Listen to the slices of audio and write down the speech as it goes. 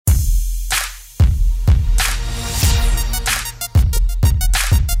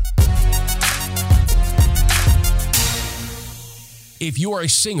If you are a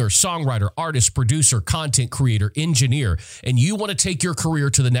singer, songwriter, artist, producer, content creator, engineer, and you want to take your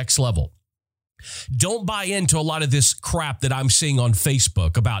career to the next level, don't buy into a lot of this crap that I'm seeing on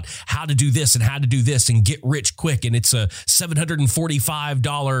Facebook about how to do this and how to do this and get rich quick. And it's a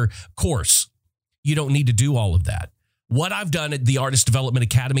 $745 course. You don't need to do all of that. What I've done at the Artist Development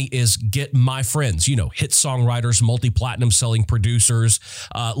Academy is get my friends, hit songwriters, multi-platinum selling producers,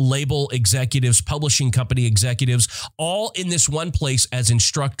 label executives, publishing company executives, all in this one place as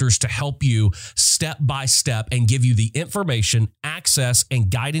instructors to help you step by step and give you the information, access, and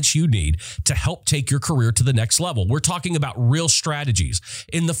guidance you need to help take your career to the next level. We're talking about real strategies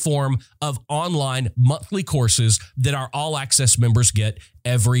in the form of online monthly courses that our All Access members get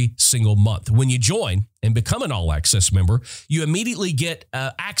every single month. When you join and become an All Access member, you immediately get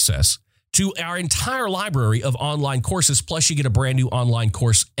access to our entire library of online courses, plus you get a brand new online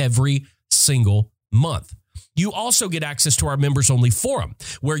course every single month. You also get access to our members-only forum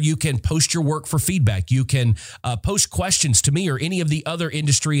where you can post your work for feedback. You can post questions to me or any of the other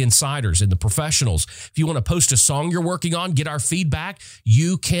industry insiders and the professionals. If you want to post a song you're working on, get our feedback,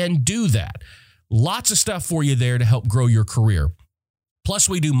 you can do that. Lots of stuff for you there to help grow your career. Plus,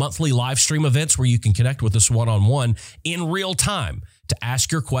 we do monthly live stream events where you can connect with us one-on-one in real time to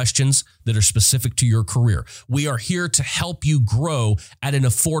ask your questions that are specific to your career. We are here to help you grow at an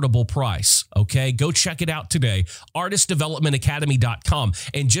affordable price, okay? Go check it out today, artistdevelopmentacademy.com.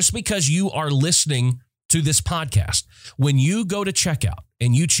 And just because you are listening to this podcast, when you go to checkout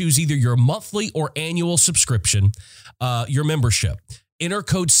and you choose either your monthly or annual subscription, your membership, enter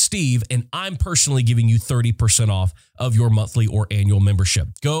code Steve, and I'm personally giving you 30% off of your monthly or annual membership.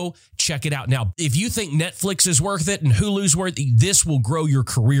 Go check it out. Now, if you think Netflix is worth it and Hulu's worth it, this will grow your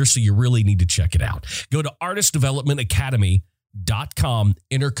career, so you really need to check it out. Go to artistdevelopmentacademy.com,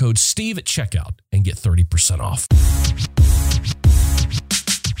 enter code Steve at checkout, and get 30% off.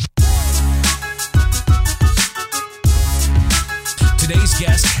 Today's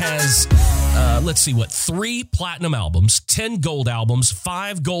guest has, 3 platinum albums, 10 gold albums,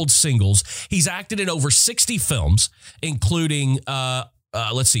 5 gold singles. He's acted in over 60 films, including,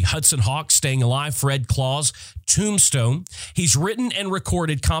 Hudson Hawk, Staying Alive, Fred Claus, Tombstone. He's written and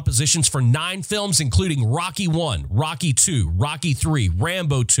recorded compositions for 9 films, including Rocky 1, Rocky 2, Rocky 3,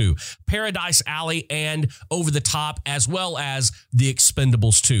 Rambo 2, Paradise Alley, and Over the Top, as well as The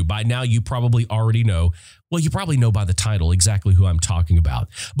Expendables 2. By now, you probably already know. Well, you probably know by the title exactly who I'm talking about.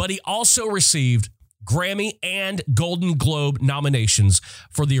 But he also received Grammy and Golden Globe nominations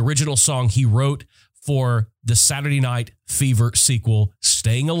for the original song he wrote for the Saturday Night Fever sequel,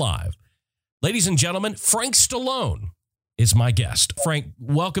 Staying Alive. Ladies and gentlemen, Frank Stallone is my guest. Frank,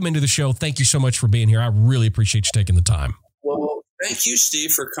 welcome into the show. Thank you so much for being here. I really appreciate you taking the time. Well, thank you,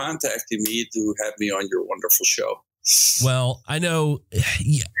 Steve, for contacting me to have me on your wonderful show. Well, I know...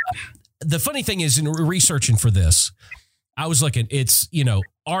 Yeah. The funny thing is, in researching for this, I was looking, it's,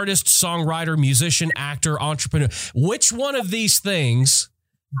 artist, songwriter, musician, actor, entrepreneur. Which one of these things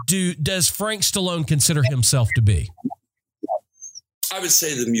does Frank Stallone consider himself to be? I would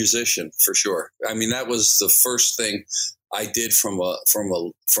say the musician, for sure. I mean, that was the first thing I did from a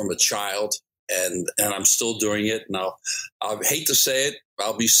child, and I'm still doing it. Now, I hate to say it,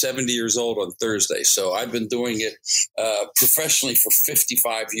 I'll be 70 years old on Thursday. So I've been doing it professionally for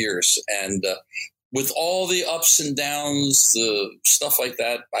 55 years. And with all the ups and downs, the stuff like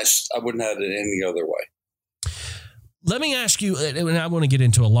that, I wouldn't have it any other way. Let me ask you, and I want to get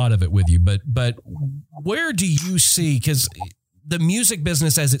into a lot of it with you, but where do you see, because the music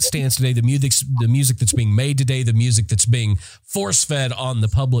business as it stands today, the music that's being made today, the music that's being force-fed on the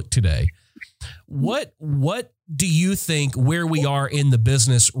public today, what do you think where we are in the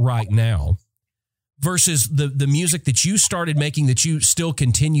business right now versus the music that you started making, that you still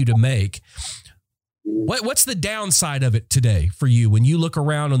continue to make? What's the downside of it today for you when you look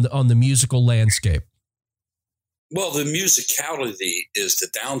around on the musical landscape? Well, the musicality is the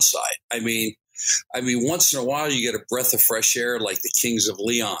downside. I mean, once in a while you get a breath of fresh air like the Kings of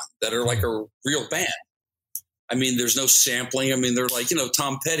Leon that are like a real band. I mean, there's no sampling. I mean, they're like,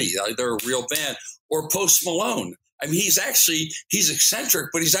 Tom Petty. They're a real band. Or Post Malone. I mean, he's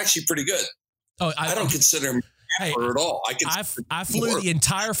eccentric, but he's actually pretty good. Oh, I don't consider him at all. I flew the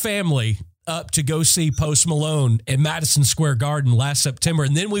entire family up to go see Post Malone in Madison Square Garden last September,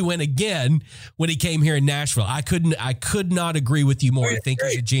 and then we went again when he came here in Nashville. I could not agree with you more. I think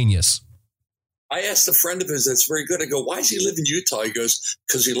he's a genius. I asked a friend of his that's very good. I go, why does he live in Utah? He goes,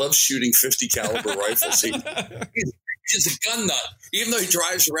 because he loves shooting 50 caliber rifles. he's a gun nut. Even though he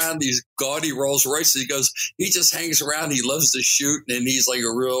drives around these gaudy Rolls Royces, he just hangs around. He loves to shoot, and he's like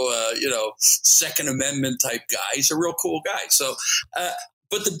a real, Second Amendment type guy. He's a real cool guy. So,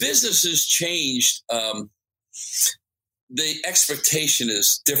 but the business has changed. The expectation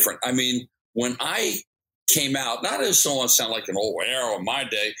is different. I mean, when I came out, not as someone sound like an old arrow in my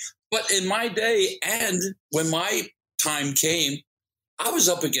day, but in my day, and when my time came, I was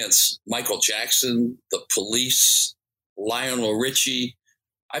up against Michael Jackson, the Police, Lionel Richie.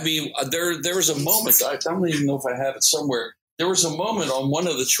 I mean, there was a moment, I don't even know if I have it somewhere. There was a moment on one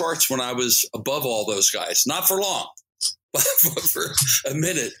of the charts when I was above all those guys, not for long, but for a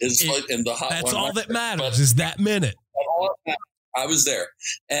minute. In the hot. That's all that matters, is that minute. I was there.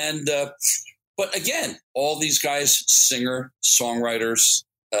 And, but again, all these guys, singer, songwriters,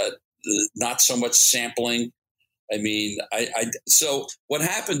 not so much sampling. I mean, so what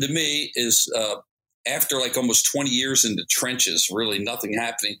happened to me is after like almost 20 years in the trenches, really nothing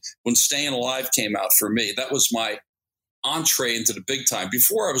happening, when Staying Alive came out for me, that was my entree into the big time.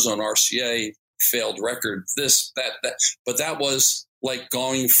 Before I was on RCA, failed record, this, that. But that was like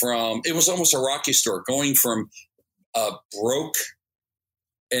going from, it was almost a Rocky story, going from broke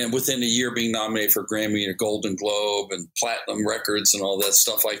and within a year being nominated for Grammy and a Golden Globe and platinum records and all that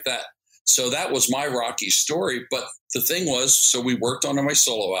stuff like that. So that was my Rocky story. But the thing was, so we worked on my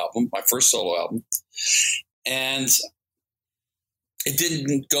solo album, my first solo album, and it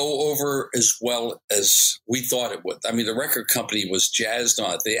didn't go over as well as we thought it would. I mean, the record company was jazzed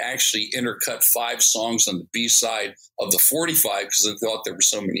on it. They actually intercut 5 songs on the B-side of the 45 because they thought there were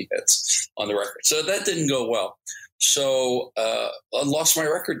so many hits on the record. So that didn't go well. So I lost my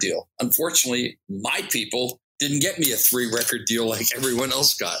record deal. Unfortunately, my people didn't get me a 3-record deal like everyone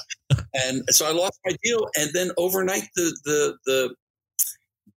else got. And so I lost my deal. And then overnight, the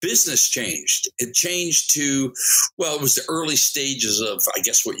business changed. It changed to, well, it was the early stages of, I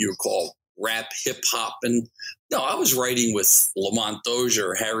guess, what you would call rap, hip hop. And no, I was writing with Lamont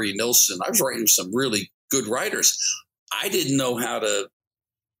Dozier, Harry Nilsson. I was writing with some really good writers. I didn't know how to,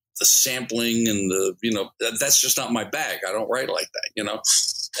 the sampling and that's just not my bag. I don't write like that,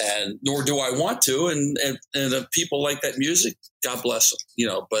 and nor do I want to. And people like that music, God bless them,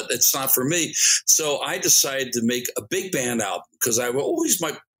 but it's not for me. So I decided to make a big band album because everyone always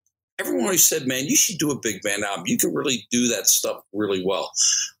said, man, you should do a big band album. You can really do that stuff really well.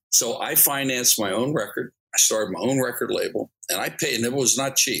 So I financed my own record. I started my own record label, and I paid, and it was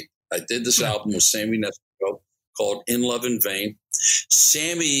not cheap. I did this album with Sammy Nesco called In Love in Vain.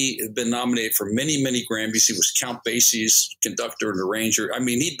 Sammy had been nominated for many, many Grammys. He was Count Basie's conductor and arranger. I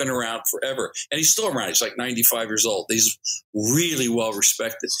mean, he'd been around forever, and he's still around. He's like 95 years old. He's really well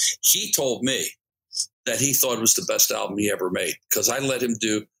respected. He told me that he thought it was the best album he ever made because I let him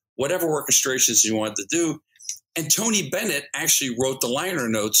do whatever orchestrations he wanted to do. And Tony Bennett actually wrote the liner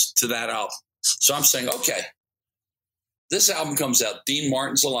notes to that album. So I'm saying, okay, this album comes out. Dean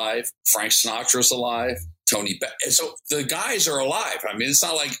Martin's alive. Frank Sinatra's alive. Tony Bennett. So the guys are alive. I mean, it's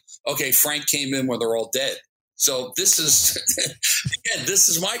not like, okay, Frank came in when they're all dead. So this is, again, this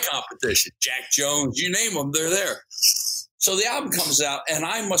is my competition. Jack Jones, you name them, they're there. So the album comes out, and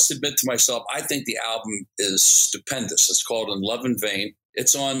I must admit to myself, I think the album is stupendous. It's called In Love in Vain.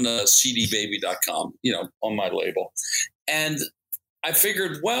 It's on cdbaby.com, on my label. And I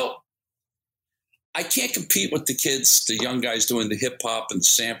figured, well, I can't compete with the kids, the young guys doing the hip hop and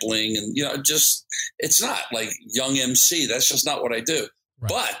sampling and, it's not like young MC. That's just not what I do. Right.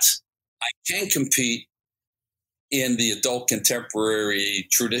 But I can compete in the adult contemporary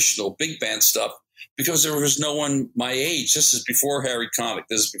traditional big band stuff because there was no one my age. This is before Harry Connick.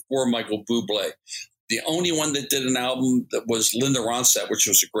 This is before Michael Bublé. The only one that did an album that was Linda Ronstadt, which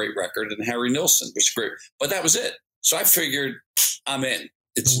was a great record, and Harry Nilsson, which was great. But that was it. So I figured I'm in.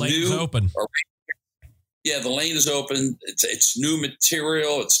 It's the lane new. Is open. Yeah, the lane is open. It's new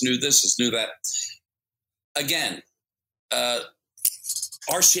material. It's new this. It's new that. Again,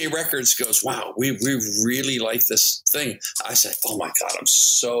 RCA Records goes, wow, we really like this thing. I said, oh my God, I'm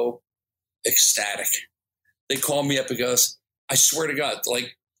so ecstatic. They call me up and goes, I swear to God,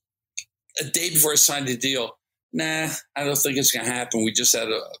 like a day before I signed the deal, nah, I don't think it's going to happen. We just had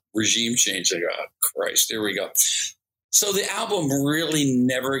a regime change. I go, oh, Christ, here we go. So the album really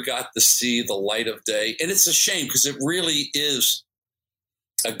never got to see the light of day. And it's a shame because it really is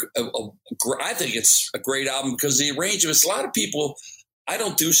I think it's a great album because the arrangements, a lot of people, I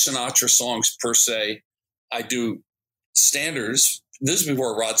don't do Sinatra songs per se. I do standards. This is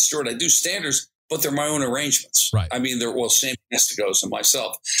before Rod Stewart. I do standards, but they're my own arrangements. Right. I mean, Sammy Nestigos and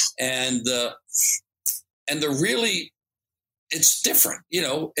myself. And they're really, it's different,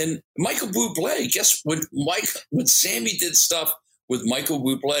 and Michael Bublé, guess when Sammy did stuff with Michael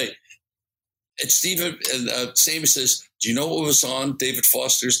Bublé, and Sammy says, do you know what was on David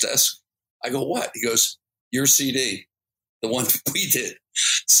Foster's desk? I go, what? He goes, your CD, the one we did.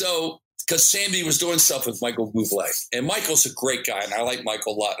 So, because Sammy was doing stuff with Michael Bublé, and Michael's a great guy, and I like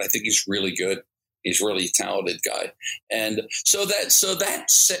Michael a lot. And I think he's really good. He's a really talented guy. And so that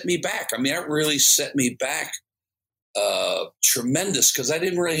set me back. I mean, that really set me back tremendous, because I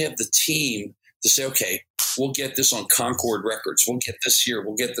didn't really have the team to say, okay, we'll get this on Concord Records. We'll get this here.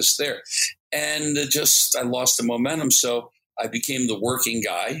 We'll get this there. And I lost the momentum. So I became the working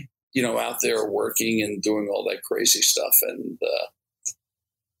guy, out there working and doing all that crazy stuff.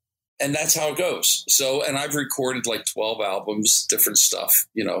 And that's how it goes. So, and I've recorded like 12 albums, different stuff,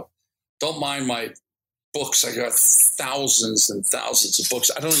 Don't mind my books. I got thousands and thousands of books.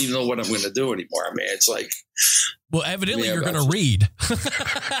 I don't even know what I'm going to do anymore. I mean, it's like... Well, evidently you're going to read.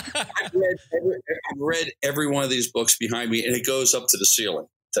 I've read every one of these books behind me, and it goes up to the ceiling,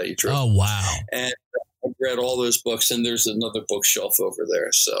 to tell you the truth. Oh, wow. And I've read all those books, and there's another bookshelf over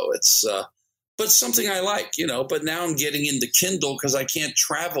there. So it's... but something I like, But now I'm getting into Kindle because I can't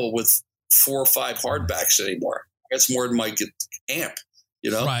travel with 4 or 5 hardbacks anymore. That's more than my amp,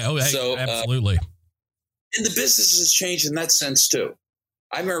 Right. Oh, so, absolutely. And the business has changed in that sense too.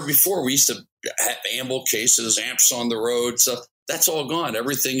 I remember before we used to have amble cases, amps on the road. So that's all gone.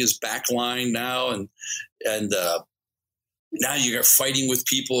 Everything is backline now. And now you're fighting with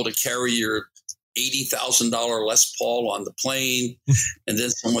people to carry your $80,000 Les Paul on the plane, and then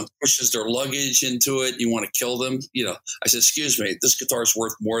someone pushes their luggage into it. You want to kill them. I said, excuse me, this guitar is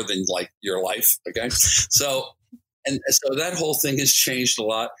worth more than like your life. Okay. So that whole thing has changed a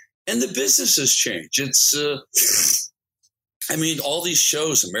lot, and the business has changed. It's, all these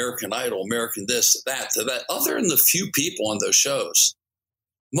shows, American Idol, American this, that, other than the few people on those shows,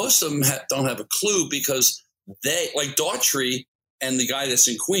 most of them don't have a clue, because they, like Daughtry and the guy that's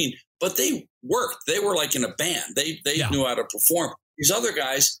in Queen, but they worked. They were like in a band. They knew how to perform. These other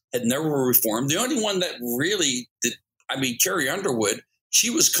guys had never performed. The only one that really did, Carrie Underwood, she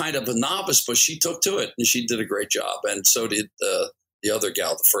was kind of a novice, but she took to it and she did a great job. And so did the other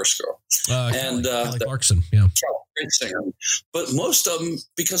gal, the first girl. Kelly Clarkson. Yeah. Great singer. But most of them,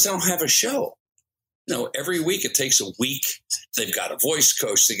 because they don't have a show. Every week it takes a week. They've got a voice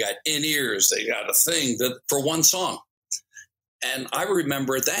coach. They got in-ears. They got a thing for one song. And I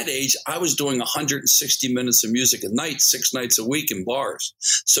remember at that age, I was doing 160 minutes of music a night, 6 nights a week in bars.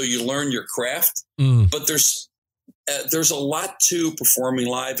 So you learn your craft, but there's a lot to performing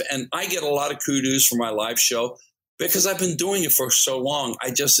live. And I get a lot of kudos for my live show because I've been doing it for so long.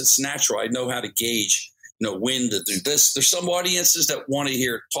 It's natural. I know how to gauge, when to do this. There's some audiences that want to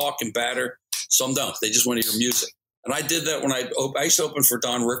hear talk and batter. Some don't. They just want to hear music. And I did that when I used to open for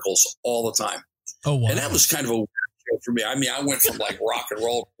Don Rickles all the time. Oh, wow. And that was kind of a weird show for me. I went from like rock and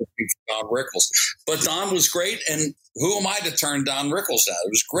roll to Don Rickles. But Don was great. And who am I to turn Don Rickles down? It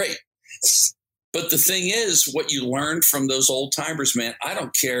was great. But the thing is, what you learn from those old timers, man, I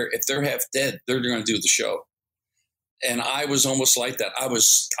don't care if they're half dead, they're going to do the show. And I was almost like that.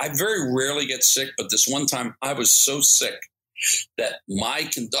 I very rarely get sick, but this one time I was so sick that my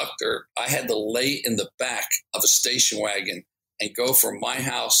conductor, I had to lay in the back of a station wagon and go from my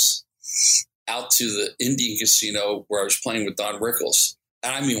house out to the Indian casino where I was playing with Don Rickles.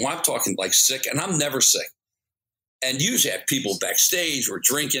 And when I'm talking like sick, and I'm never sick. And usually I have people backstage, we're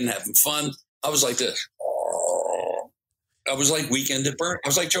drinking, having fun. I was like this. I was like Weekend at Burn. I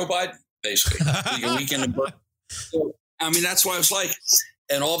was like Joe Biden, basically. Weekend at Burn. So, that's what I was like.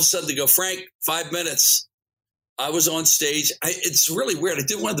 And all of a sudden they go, Frank, 5 minutes. I was on stage. It's really weird. I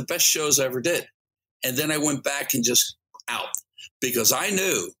did one of the best shows I ever did. And then I went back and just out because I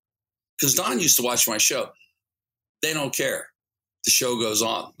knew, because Don used to watch my show. They don't care. The show goes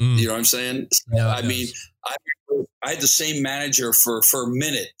on. You know what I'm saying? No, I had the same manager for a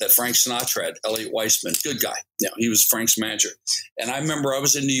minute that Frank Sinatra had, Elliot Weissman. Good guy. He was Frank's manager. And I remember I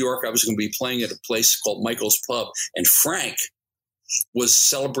was in New York. I was going to be playing at a place called Michael's Pub. And Frank was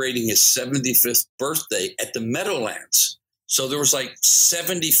celebrating his 75th birthday at the Meadowlands. So there was like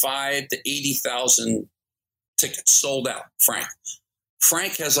 75 to 80,000 tickets sold out.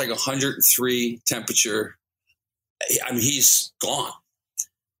 Frank has like 103 temperature. He's gone.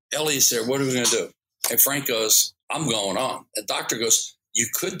 Elliot said, what are we going to do? And Frank goes, I'm going on. And the doctor goes, you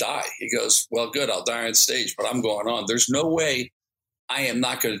could die. He goes, well, good, I'll die on stage, but I'm going on. There's no way I am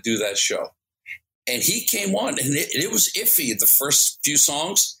not going to do that show. And he came on, and it was iffy at the first few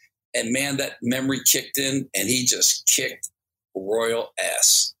songs. And, man, that memory kicked in, and he just kicked royal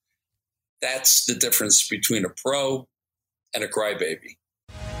ass. That's the difference between a pro and a crybaby.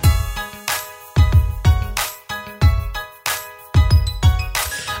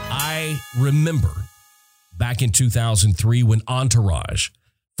 I remember back in 2003 when Entourage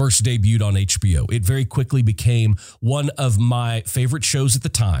first debuted on HBO. It very quickly became one of my favorite shows at the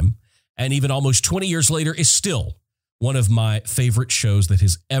time, and even almost 20 years later is still one of my favorite shows that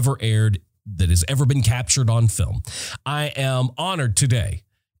has ever aired, that has ever been captured on film. I am honored today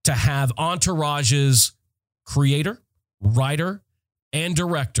to have Entourage's creator, writer, and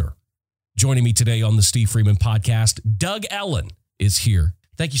director joining me today on the Steve Freeman podcast. Doug Ellin is here.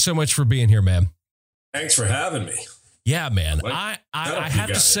 Thank you so much for being here, man. Thanks for having me. Yeah, man. I have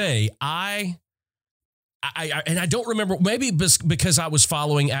to say, I don't remember, maybe because I was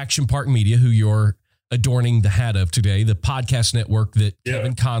following Action Park Media, who you're adorning the hat of today, the podcast network that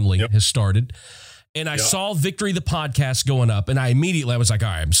Kevin Conley has started. And I saw Victory, the podcast going up, and I was like, all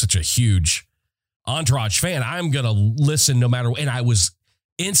right, I'm such a huge Entourage fan. I'm going to listen no matter what. And I was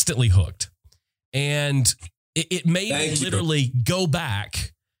instantly hooked. And it made me literally go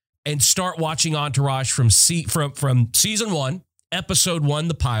back and start watching Entourage from season 1, episode 1,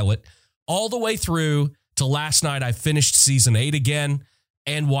 the pilot, all the way through to last night. I finished season 8 again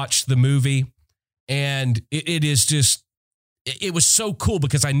and watched the movie. And it was so cool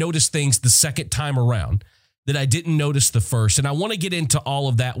because I noticed things the second time around that I didn't notice the first. And I want to get into all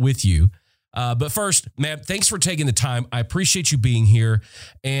of that with you. But first, man, thanks for taking the time. I appreciate you being here.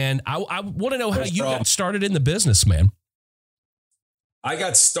 And I want to know how you got started in the business, man. I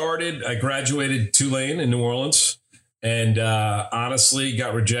graduated Tulane in New Orleans and honestly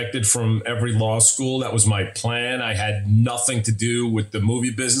got rejected from every law school. That was my plan. I had nothing to do with the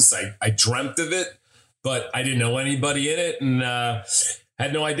movie business. I dreamt of it, but I didn't know anybody in it and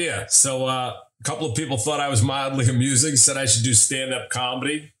had no idea. So a couple of people thought I was mildly amusing, said I should do stand-up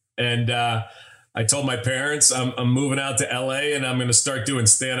comedy. And I told my parents I'm moving out to LA and I'm going to start doing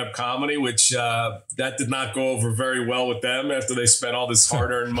stand-up comedy, which that did not go over very well with them after they spent all this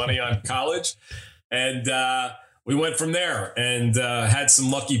hard-earned money on college. And we went from there and had some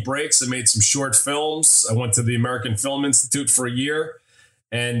lucky breaks. I made some short films. I went to the American Film Institute for a year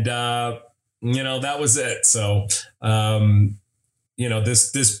and, that was it. So,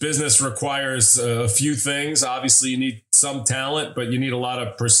 this business requires a few things. Obviously, you need some talent, but you need a lot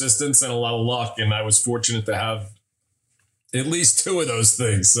of persistence and a lot of luck. And I was fortunate to have at least 2 of those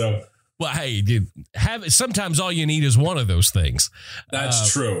things. So, well, hey, dude, sometimes all you need is one of those things.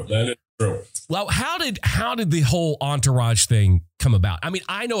 That's true. That is true. Well, how did the whole Entourage thing come about? I mean,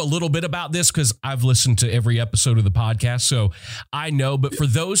 I know a little bit about this because I've listened to every episode of the podcast, so I know. But for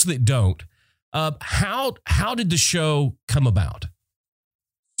those that don't, how did the show come about?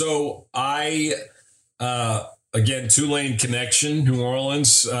 So again, Tulane connection, New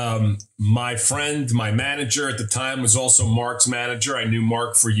Orleans. My friend, my manager at the time was also Mark's manager. I knew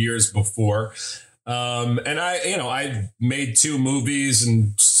Mark for years before. And I made 2 movies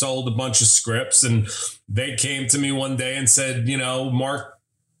and sold a bunch of scripts, and they came to me one day and said, Mark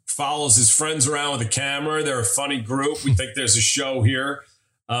follows his friends around with a camera. They're a funny group. We think there's a show here.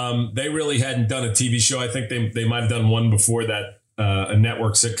 They really hadn't done a TV show. I think they might've done one before that. A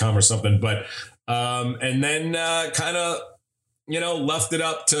network sitcom or something, but and then kind of left it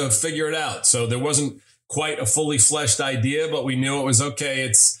up to figure it out. So there wasn't quite a fully fleshed idea, but we knew it was okay.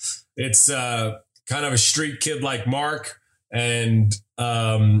 It's kind of a street kid like Mark, and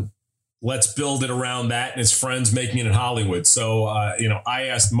let's build it around that and his friends making it in Hollywood. So I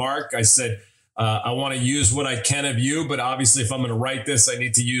asked Mark. I said, I want to use what I can of you, but obviously if I'm going to write this, I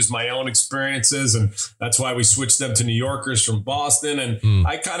need to use my own experiences. And that's why we switched them to New Yorkers from Boston. And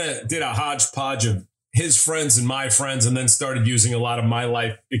I kind of did a hodgepodge of his friends and my friends, and then started using a lot of my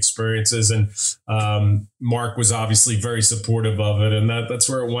life experiences. And Mark was obviously very supportive of it. And that's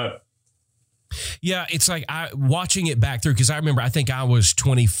where it went. Yeah, it's like watching it back through, because I think I was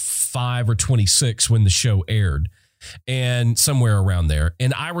 25 or 26 when the show aired, and somewhere around there.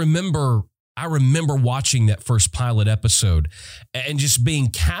 And I remember watching that first pilot episode and just being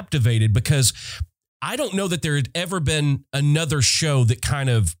captivated, because I don't know that there had ever been another show that kind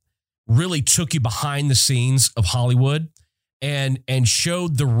of really took you behind the scenes of Hollywood and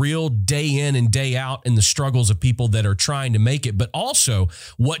showed the real day in and day out and the struggles of people that are trying to make it, but also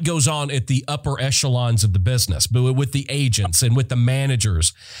what goes on at the upper echelons of the business, but with the agents and with the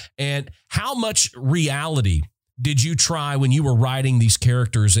managers. And how much reality did you try when you were writing these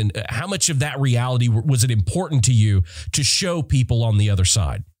characters, and how much of that reality was it important to you to show people on the other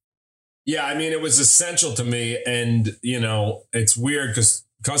side? Yeah, I mean, it was essential to me. And, it's weird because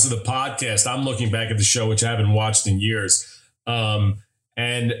of the podcast, I'm looking back at the show, which I haven't watched in years.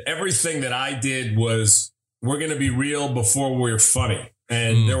 And everything that I did was we're going to be real before we're funny.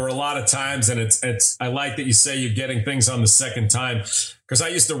 And there were a lot of times, and it's I like that you say you're getting things on the second time, because I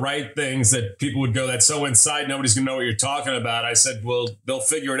used to write things that people would go, that's so inside, nobody's gonna know what you're talking about. I said, well, they'll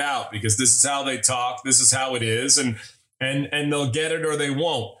figure it out, because this is how they talk, this is how it is, and they'll get it or they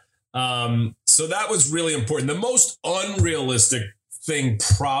won't. So that was really important. The most unrealistic thing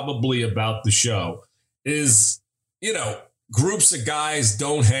probably about the show is, groups of guys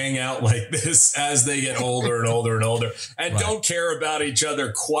don't hang out like this as they get older and older and older, and don't care about each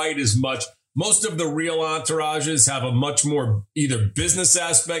other quite as much. Most of the real entourages have a much more either business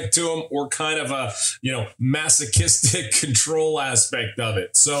aspect to them or kind of a, masochistic control aspect of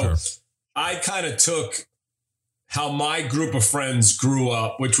it. So I kind of took how my group of friends grew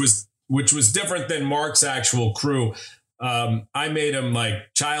up, which was different than Mark's actual crew. I made them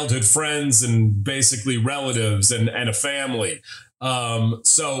like childhood friends and basically relatives and a family.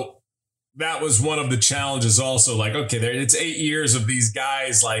 So that was one of the challenges also. Like, okay, it's 8 years of these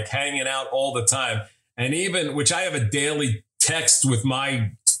guys like hanging out all the time. And even, which I have a daily text with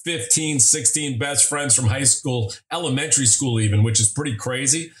my 15, 16 best friends from high school, elementary school even, which is pretty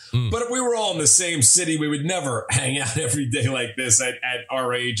crazy. But if we were all in the same city, we would never hang out every day like this at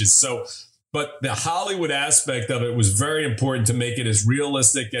our ages. So, but the Hollywood aspect of it was very important to make it as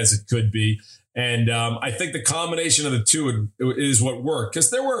realistic as it could be. And I think the combination of the two is what worked, because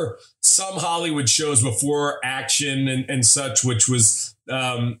there were some Hollywood shows before Action and such, which was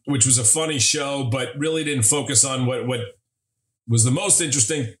a funny show, but really didn't focus on what was the most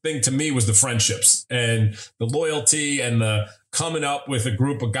interesting thing to me was the friendships and the loyalty and the coming up with a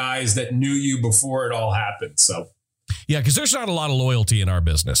group of guys that knew you before it all happened. So, yeah, because there's not a lot of loyalty in our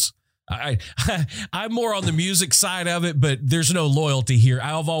business. I'm more on the music side of it, but there's no loyalty here.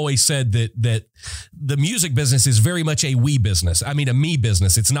 I've always said that the music business is very much a we business. I mean, a me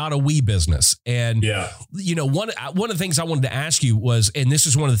business. It's not a we business. And, one of the things I wanted to ask you was, and this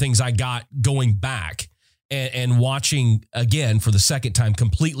is one of the things I got going back and watching again for the second time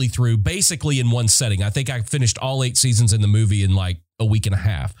completely through, basically in one setting. I think I finished all 8 seasons in the movie in like a week and a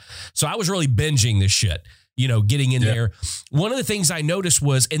half. So I was really binging this shit. Getting in there. One of the things I noticed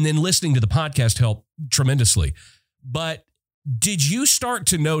was, and then listening to the podcast helped tremendously, but did you start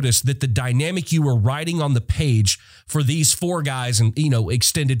to notice that the dynamic you were writing on the page for these 4 guys and,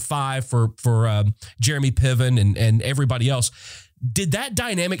 extended 5 for Jeremy Piven and everybody else, did that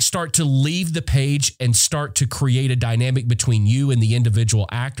dynamic start to leave the page and start to create a dynamic between you and the individual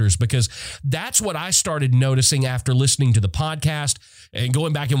actors? Because that's what I started noticing after listening to the podcast and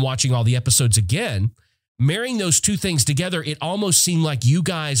going back and watching all the episodes again. Marrying those two things together, it almost seemed like you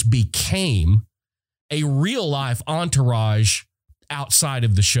guys became a real life entourage outside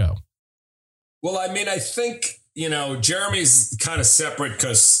of the show. Well, I mean, I think, Jeremy's kind of separate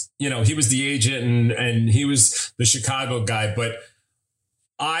because, he was the agent and he was the Chicago guy. But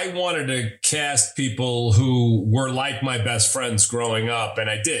I wanted to cast people who were like my best friends growing up,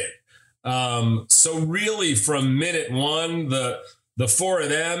 and I did. So really from minute one, the 4 of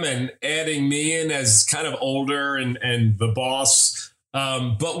them and adding me in as kind of older and the boss.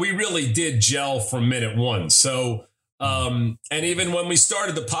 But we really did gel from minute one. So, and even when we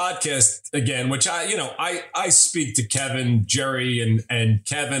started the podcast again, which I speak to Kevin, Jerry and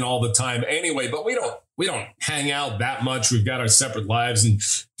Kevin all the time anyway, but we don't hang out that much. We've got our separate lives and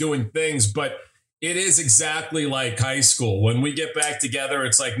doing things, but it is exactly like high school. When we get back together,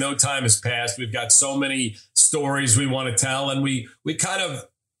 it's like no time has passed. We've got so many stories we want to tell. And we kind of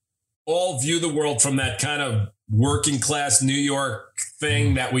all view the world from that kind of working class New York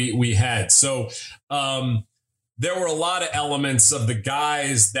thing that we had. So there were a lot of elements of the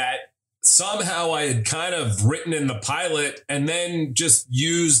guys that somehow I had kind of written in the pilot and then just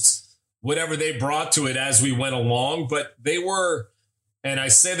used whatever they brought to it as we went along. But they were... And I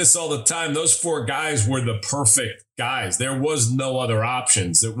say this all the time, those 4 guys were the perfect guys. There was no other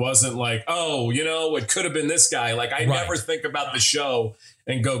options. It wasn't like, it could have been this guy. Like I never think about the show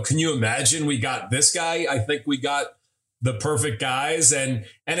and go, can you imagine we got this guy? I think we got the perfect guys and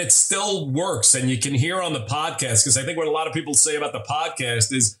it still works. And you can hear on the podcast, because I think what a lot of people say about the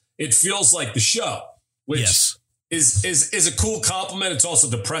podcast is it feels like the show, which is a cool compliment. It's also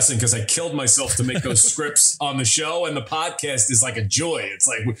depressing because I killed myself to make those scripts on the show, and the podcast is like a joy. It's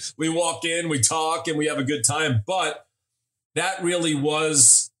like we walk in, we talk, and we have a good time. But that really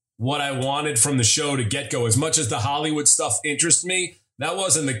was what I wanted from the show to get go. As much as the Hollywood stuff interests me, that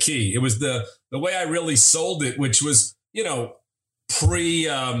wasn't the key. It was the way I really sold it, which was, pre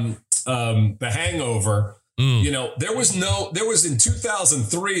The Hangover. There was in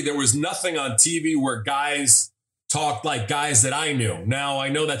 2003, there was nothing on TV where guys talked like guys that I knew. Now, I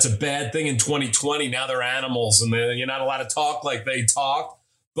know that's a bad thing in 2020. Now they're animals and you're not allowed to talk like they talk.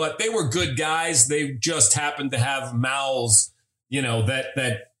 But they were good guys. They just happened to have mouths,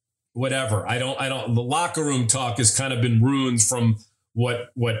 that whatever. The locker room talk has kind of been ruined from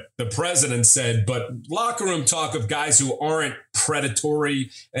what the president said, but locker room talk of guys who aren't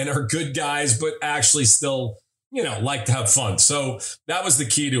predatory and are good guys, but actually still, like to have fun. So that was the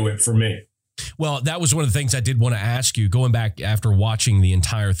key to it for me. Well, that was one of the things I did want to ask you, going back after watching the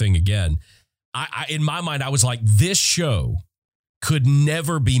entire thing again. I in my mind, I was like, this show could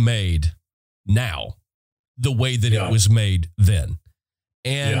never be made now the way that it was made then.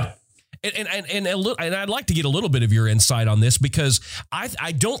 And and I'd like to get a little bit of your insight on this, because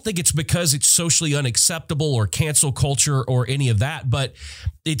I don't think it's because it's socially unacceptable or cancel culture or any of that. But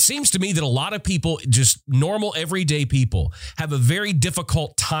it seems to me that a lot of people, just normal, everyday people, have a very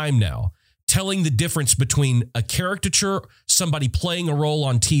difficult time now telling the difference between a caricature, somebody playing a role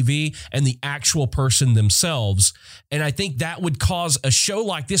on TV, and the actual person themselves. And I think that would cause a show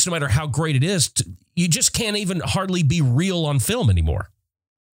like this, no matter how great it is, you just can't even hardly be real on film anymore.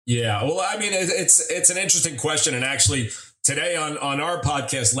 Yeah, well, I mean, it's an interesting question. And actually, today on our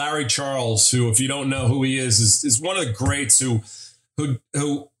podcast, Larry Charles, who, if you don't know who he is one of the greats who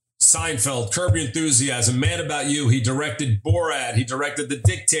Seinfeld, Curb Your Enthusiasm, Mad About You. He directed Borat. He directed The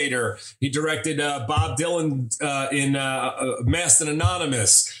Dictator. He directed Bob Dylan in Masked and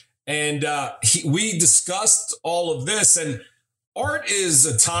Anonymous. And we discussed all of this. And art is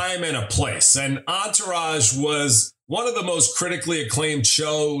a time and a place. And Entourage was one of the most critically acclaimed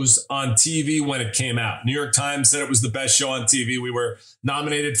shows on TV when it came out. New York Times said it was the best show on TV. We were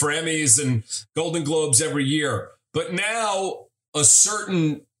nominated for Emmys and Golden Globes every year. But now a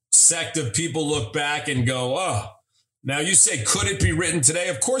certain sect of people look back and go, oh, now you say, could it be written today?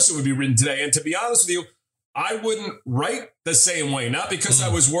 Of course it would be written today. And to be honest with you, I wouldn't write the same way, not because I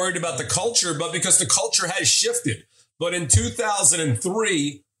was worried about the culture, but because the culture has shifted. But in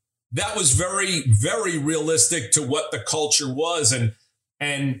 2003, that was very, very realistic to what the culture was.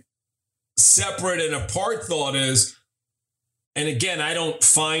 And separate and apart thought is, and again, I don't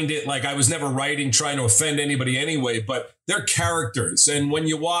find it like, I was never writing trying to offend anybody anyway, but they're characters. And when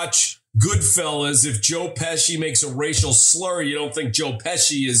you watch Goodfellas, if Joe Pesci makes a racial slur, you don't think Joe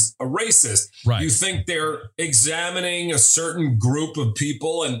Pesci is a racist. Right. You think they're examining a certain group of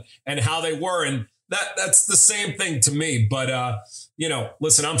people and how they were. And that's the same thing to me. But,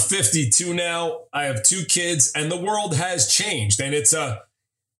 listen, I'm 52 now. I have 2 kids, and the world has changed. And it's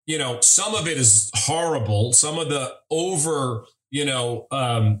some of it is horrible. Some of the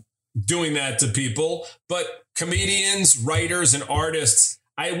doing that to people. But comedians, writers, and artists,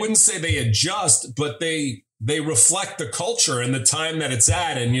 I wouldn't say they adjust, but they reflect the culture and the time that it's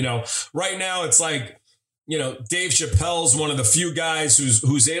at. And, right now it's like, Dave Chappelle's one of the few guys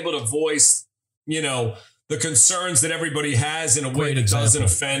who's able to voice, the concerns that everybody has in a way that doesn't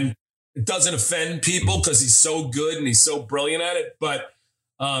offend. It doesn't offend people because he's so good and he's so brilliant at it. But,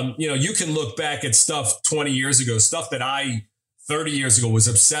 you can look back at stuff 20 years ago, stuff that I 30 years ago was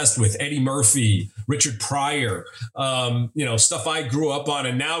obsessed with, Eddie Murphy, Richard Pryor, stuff I grew up on,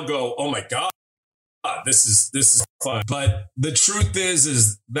 and now go, oh my God, this is fun. But the truth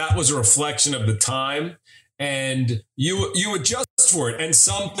is that was a reflection of the time, and you adjust for it. And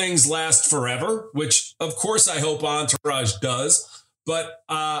some things last forever, which of course I hope Entourage does, but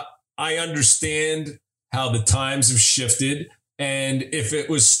I understand how the times have shifted. And if it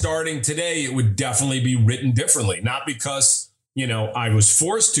was starting today, it would definitely be written differently, not because I was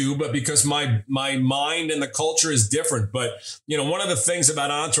forced to, but because my mind and the culture is different. But, one of the things about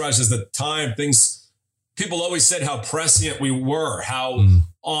Entourage is the time people always said how prescient we were, how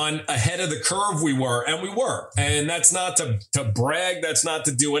on ahead of the curve we were, and we were. And that's not to brag. That's not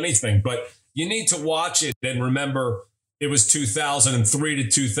to do anything, but you need to watch it and remember it was 2003 to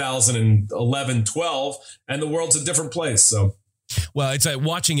 2011, 12, and the world's a different place. So. Well, it's like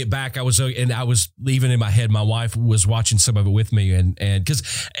watching it back. I was even in my head. My wife was watching some of it with me, and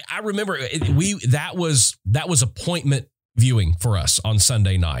because I remember that was appointment viewing for us on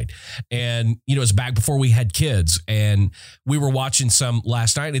Sunday night, and it was back before we had kids, and we were watching some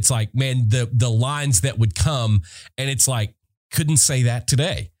last night. It's like, man, the lines that would come, and it's like, couldn't say that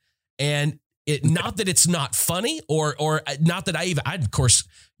today, and not that it's not funny or not that I of course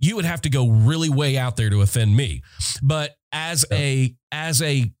you would have to go really way out there to offend me, but as a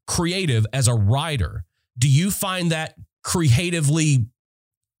creative, as a writer, do you find that creatively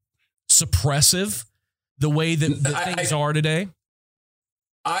suppressive the way that things are today?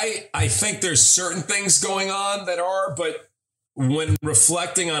 I think there's certain things going on that are, but when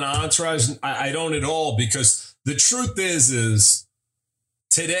reflecting on Entourage, I don't at all, because the truth is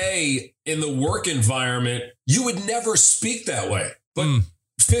today in the work environment, you would never speak that way. But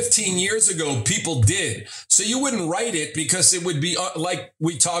 15 years ago, people did. So you wouldn't write it because it would be like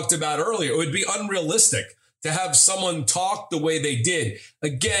we talked about earlier. It would be unrealistic to have someone talk the way they did.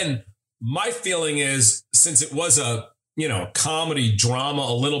 Again, my feeling is, since it was a, comedy drama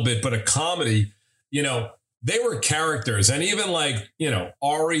a little bit, but a comedy, they were characters. And even like,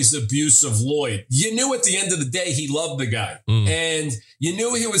 Ari's abuse of Lloyd, you knew at the end of the day, he loved the guy. And you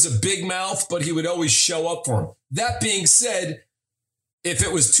knew he was a big mouth, but he would always show up for him. That being said, if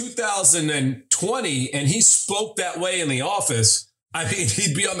it was 2020 and he spoke that way in the office, I mean,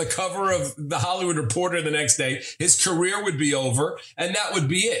 he'd be on the cover of the Hollywood Reporter the next day. His career would be over, and that would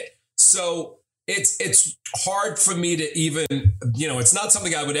be it. So it's hard for me to even, it's not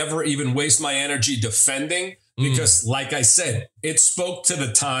something I would ever even waste my energy defending because, like I said, it spoke to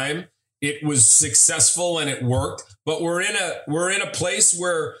the time. It was successful and it worked. But we're in a place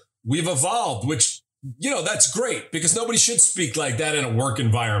where we've evolved, which, that's great because nobody should speak like that in a work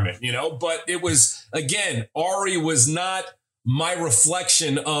environment, But it was, again, Ari was not my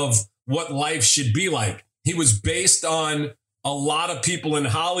reflection of what life should be like. He was based on a lot of people in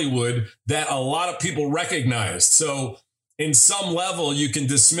Hollywood that a lot of people recognized. So in some level, you can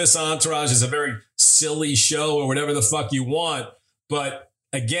dismiss Entourage as a very silly show or whatever the fuck you want. But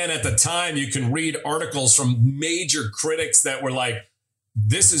again, at the time, you can read articles from major critics that were like,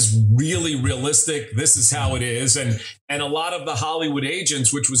 this is really realistic. This is how it is. And a lot of the Hollywood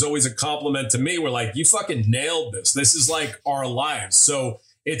agents, which was always a compliment to me, were like, you fucking nailed this. This is like our lives. So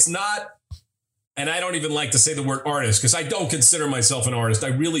it's not, and I don't even like to say the word artist because I don't consider myself an artist. I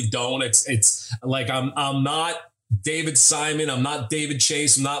really don't. It's like, I'm not David Simon. I'm not David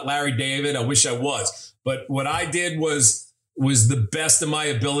Chase. I'm not Larry David. I wish I was. But what I did was the best of my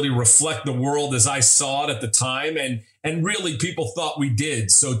ability to reflect the world as I saw it at the time. And really people thought we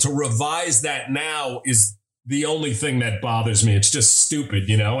did. So to revise that now is the only thing that bothers me. It's just stupid,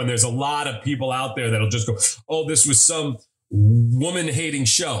 and there's a lot of people out there that'll just go, oh, this was some woman hating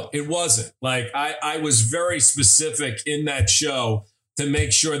show. It wasn't. Like I was very specific in that show to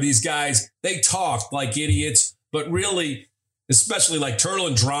make sure these guys, they talked like idiots, but really, especially like Turtle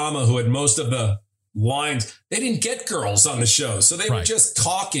and Drama, who had most of the lines, they didn't get girls on the show. So they were just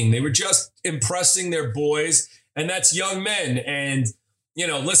talking. They were just impressing their boys. And that's young men. And,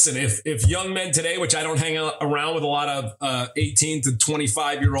 listen, if young men today, which I don't hang out around with a lot of 18 to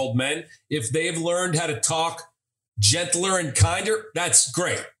 25-year-old men, if they've learned how to talk gentler and kinder, that's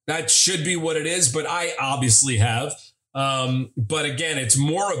great. That should be what it is. But I obviously have. But again, it's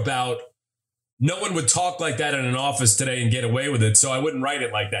more about no one would talk like that in an office today and get away with it. So I wouldn't write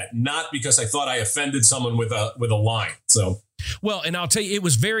it like that. Not because I thought I offended someone with a line. So. Well, and I'll tell you, it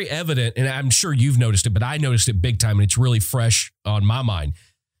was very evident, and I'm sure you've noticed it, but I noticed it big time, and it's really fresh on my mind.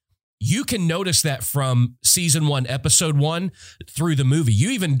 You can notice that from season 1, episode 1 through the movie.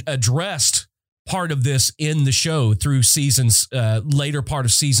 You even addressed part of this in the show through seasons, later part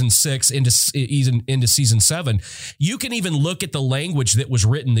of season 6 into season 7. You can even look at the language that was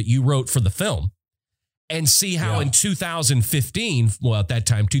written that you wrote for the film and see how in 2015, well, at that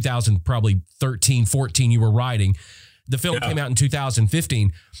time, 2000, probably 13, 14, you were writing. The film came out in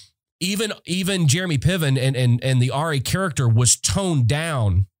 2015. Even Jeremy Piven and the Ari character was toned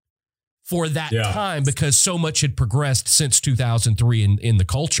down for that time because so much had progressed since 2003 in the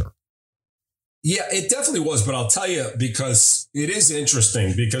culture. Yeah, it definitely was. But I'll tell you, because it is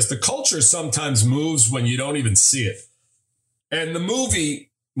interesting because the culture sometimes moves when you don't even see it. And the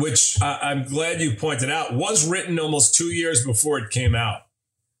movie, which I'm glad you pointed out, was written almost 2 years before it came out.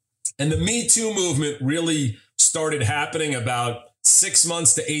 And the Me Too movement really started happening about 6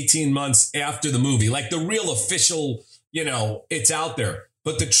 months to 18 months after the movie, like the real official, it's out there.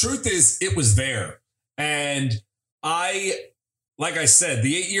 But the truth is it was there. And like I said,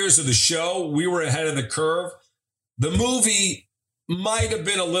 the 8 years of the show, we were ahead of the curve. The movie might have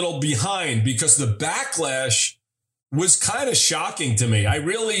been a little behind because the backlash was kind of shocking to me. I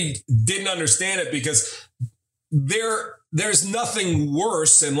really didn't understand it because there's nothing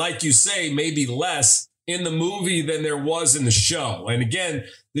worse. And like you say, maybe less in the movie than there was in the show. And again,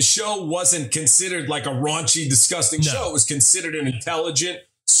 the show wasn't considered like a raunchy, disgusting show. It was considered an intelligent,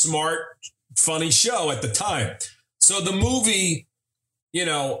 smart, funny show at the time. So the movie,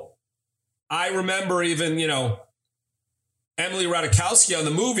 I remember even, Emily Ratajkowski on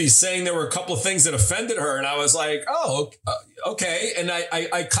the movie saying there were a couple of things that offended her. And I was like, oh, okay. And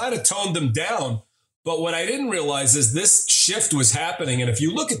I kind of toned them down. But what I didn't realize is this shift was happening. And if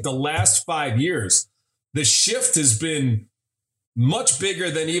you look at the last 5 years, the shift has been much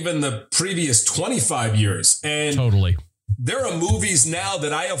bigger than even the previous 25 years. And Totally. there are movies now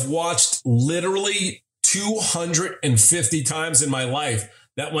that I have watched literally 250 times in my life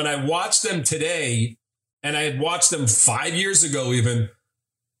that when I watch them today, and I had watched them 5 years ago even,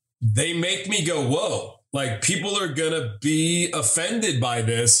 they make me go, whoa, like people are going to be offended by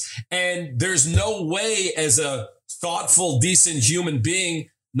this. And there's no way as a thoughtful, decent human being,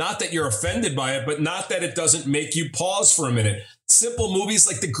 not that you're offended by it, but not that it doesn't make you pause for a minute. Simple movies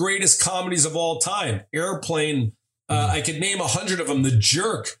like the greatest comedies of all time, Airplane, I could name 100 of them, The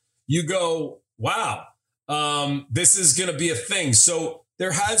Jerk. You go, wow, this is going to be a thing. So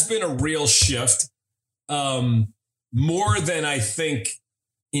there has been a real shift, more than I think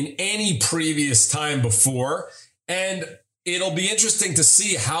in any previous time before. And it'll be interesting to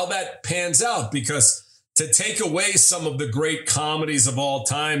see how that pans out, because to take away some of the great comedies of all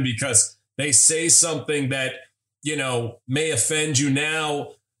time because they say something that, you know, may offend you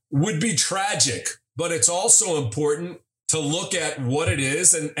now would be tragic. But it's also important to look at what it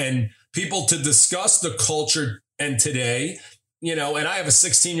is and people to discuss the culture and today, you know, and I have a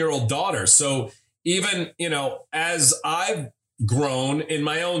 16-year-old daughter. So even, you know, as I've grown in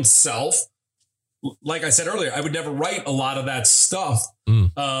my own self, like I said earlier, I would never write a lot of that stuff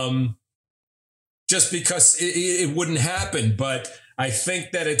just because it wouldn't happen. But I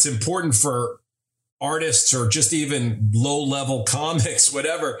think that it's important for artists or just even low-level comics,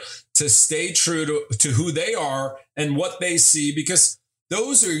 whatever, to stay true to who they are and what they see, because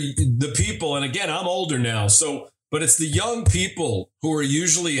those are the people. And again, I'm older now, but it's the young people who are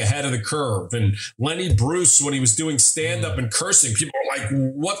usually ahead of the curve. And Lenny Bruce, when he was doing stand-up and cursing, people are like,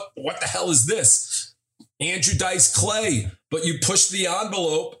 what the hell is this? Andrew Dice Clay. But you push the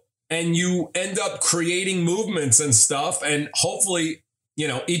envelope and you end up creating movements and stuff. And hopefully, you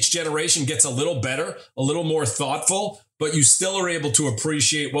know, each generation gets a little better, a little more thoughtful, but you still are able to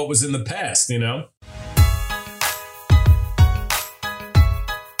appreciate what was in the past, you know?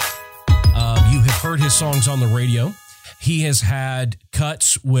 You have heard his songs on the radio. He has had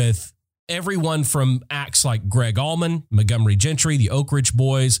cuts with everyone from acts like Greg Allman, Montgomery Gentry, the Oak Ridge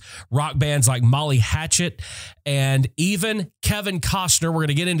Boys, rock bands like Molly Hatchet, and even Kevin Costner. We're going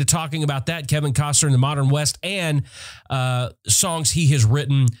to get into talking about that, Kevin Costner in the Modern West, and songs he has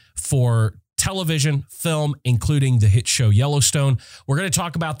written for television, film, including the hit show Yellowstone. We're going to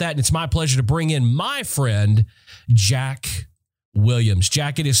talk about that, and it's my pleasure to bring in my friend, Jack Williams.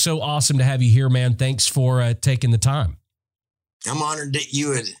 Jack, it is so awesome to have you here, man. Thanks for taking the time. I'm honored that you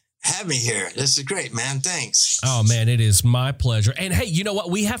would have me here. This is great, man. Thanks. Oh, man, it is my pleasure. And hey, you know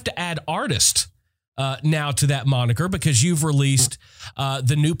what? We have to add artist now to that moniker, because you've released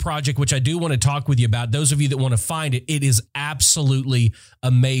the new project, which I do want to talk with you about. Those of you that want to find it, it is absolutely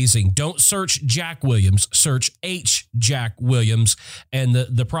amazing. Don't search Jack Williams, search H. Jack Williams. And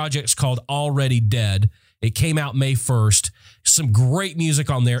the project's called Already Dead. It came out May 1st. Some great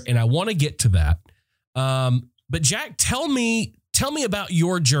music on there, and I want to get to that. But Jack, tell me about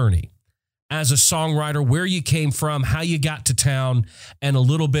your journey as a songwriter, where you came from, how you got to town, and a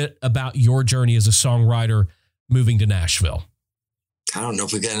little bit about your journey as a songwriter moving to Nashville. I don't know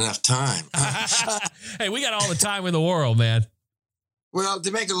if we got enough time. Hey, we got all the time in the world, man. Well,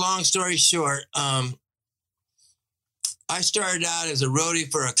 to make a long story short, I started out as a roadie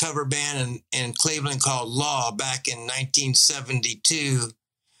for a cover band in Cleveland called Law back in 1972.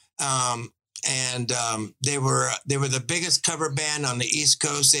 They were the biggest cover band on the East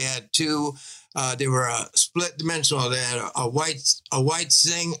Coast. They had two. They were a split dimensional. They had a black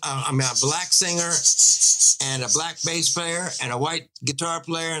singer and a black bass player and a white guitar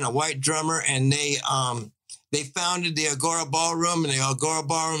player and a white drummer. And they founded the Agora Ballroom and the Agora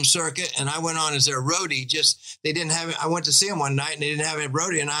Ballroom Circuit. And I went on as their roadie. They didn't have it. I went to see them one night and they didn't have a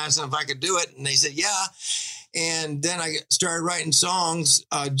roadie. And I asked them if I could do it. And they said, yeah. And then I started writing songs.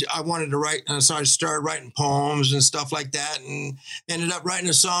 I wanted to write, so I started writing poems and stuff like that, and ended up writing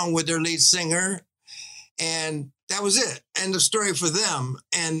a song with their lead singer. And that was it. End of story for them.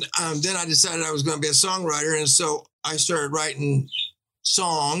 And then I decided I was going to be a songwriter. And so I started writing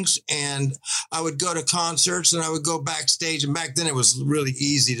songs, and I would go to concerts and I would go backstage. And back then it was really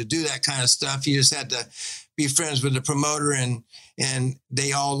easy to do that kind of stuff. You just had to be friends with the promoter, and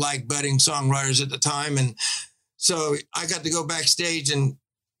they all liked budding songwriters at the time. And so I got to go backstage and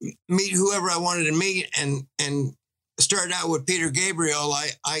meet whoever I wanted to meet, and started out with Peter Gabriel.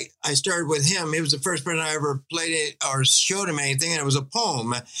 I started with him. It was the first person I ever played it or showed him anything, and it was a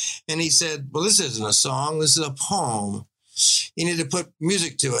poem. And he said, well, this isn't a song, this is a poem. You need to put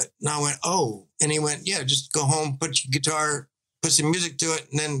music to it. And I went, oh. And he went, yeah, just go home, put your guitar, put some music to it,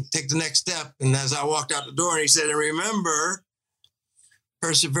 and then take the next step. And as I walked out the door, and he said, and remember,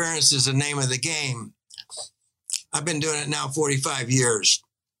 perseverance is the name of the game. I've been doing it now 45 years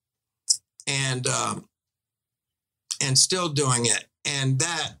and still doing it. And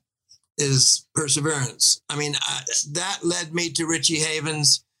that is perseverance. I mean, that led me to Richie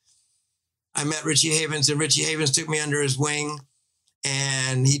Havens. I met Richie Havens, and Richie Havens took me under his wing,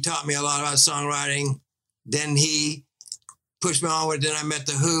 and he taught me a lot about songwriting. Then he pushed me onward. Then I met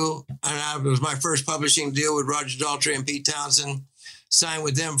The Who, and it was my first publishing deal with Roger Daltrey and Pete Townsend. Signed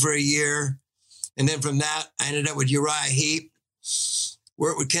with them for a year. And then from that, I ended up with Uriah Heep,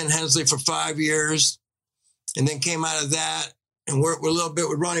 worked with Ken Hensley for 5 years, and then came out of that and worked a little bit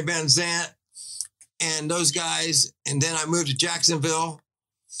with Ronnie Van Zant and those guys. And then I moved to Jacksonville.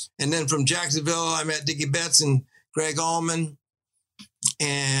 And then from Jacksonville, I met Dickie Betts and Greg Allman.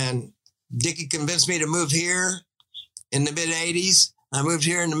 And Dickie convinced me to move here in the mid-'80s. I moved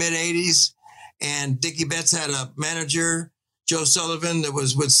here in the mid-'80s. And Dickie Betts had a manager, Joe Sullivan,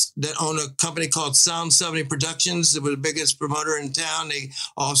 that owned a company called Sound 70 Productions. It was the biggest promoter in town. They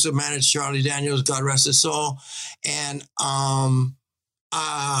also managed Charlie Daniels, God rest his soul. And I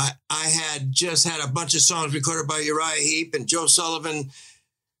had just had a bunch of songs recorded by Uriah Heep, and Joe Sullivan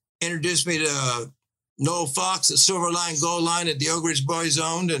introduced me to Noel Fox at Silver Line Gold Line that the Oak Ridge Boys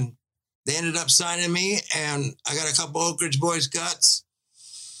owned, and they ended up signing me, and I got a couple Oak Ridge Boys cuts,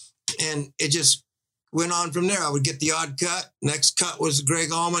 and it just went on from there. I would get the odd cut. Next cut was a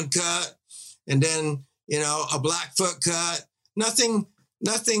Greg Allman cut, and then, a Blackfoot cut. Nothing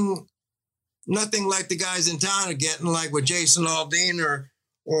like the guys in town are getting, like with Jason Aldean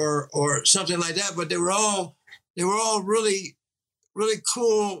or something like that. But they were all really, really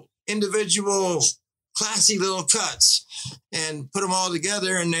cool, individual, classy little cuts, and put them all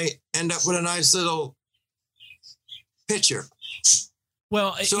together, and they end up with a nice little picture.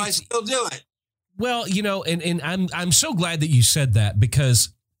 Well, so I still do it. Well, and I'm so glad that you said that, because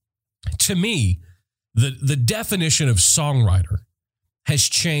to me, the definition of songwriter has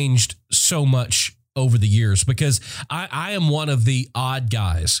changed so much over the years, because I am one of the odd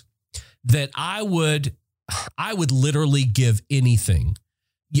guys that I would literally give anything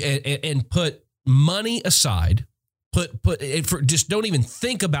and put money aside, put it for, just don't even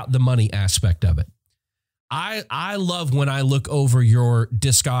think about the money aspect of it. I love when I look over your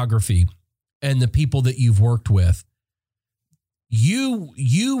discography and the people that you've worked with.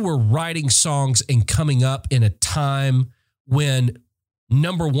 You were writing songs and coming up in a time when,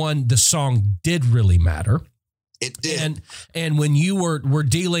 number one, the song did really matter. It did. And when you were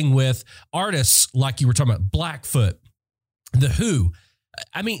dealing with artists like you were talking about, Blackfoot, The Who,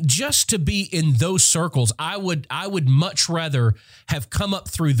 I mean, just to be in those circles, I would much rather have come up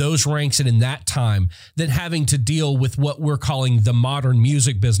through those ranks and in that time than having to deal with what we're calling the modern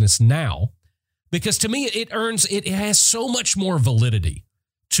music business now. Because to me, it has so much more validity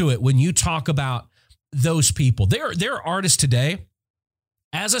to it when you talk about those people. There are artists today,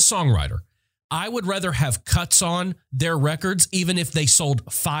 as a songwriter, I would rather have cuts on their records, even if they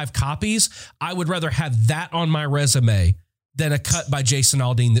sold 5 copies. I would rather have that on my resume than a cut by Jason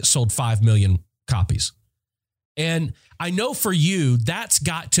Aldean that sold 5 million copies. And I know for you, that's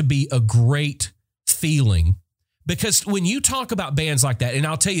got to be a great feeling, because when you talk about bands like that, and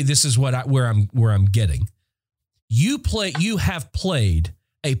I'll tell you, this is where I'm getting. You have played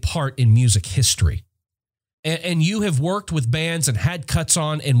a part in music history. And you have worked with bands and had cuts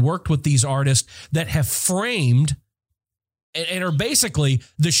on and worked with these artists that have framed and are basically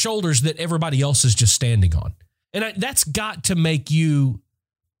the shoulders that everybody else is just standing on. And that's got to make you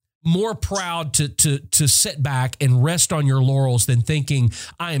more proud to sit back and rest on your laurels than thinking,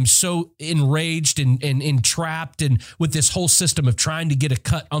 I am so enraged and entrapped and with this whole system of trying to get a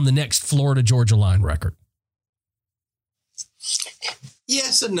cut on the next Florida Georgia Line record.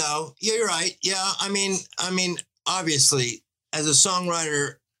 Yes and no. You're right. Yeah, I mean, obviously, as a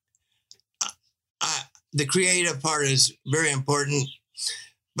songwriter, the creative part is very important.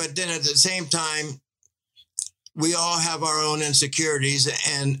 But then at the same time, we all have our own insecurities,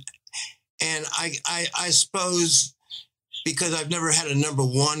 and I suppose because I've never had a number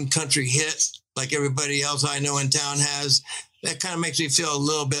one country hit like everybody else I know in town has, that kind of makes me feel a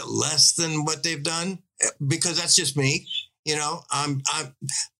little bit less than what they've done, because that's just me.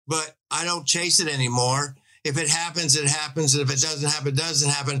 But I don't chase it anymore. If it happens, it happens. If it doesn't happen, it doesn't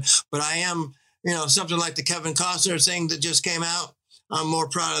happen. But I am, something like the Kevin Costner thing that just came out. I'm more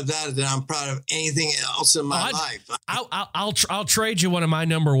proud of that than I'm proud of anything else in my life. I'll trade you one of my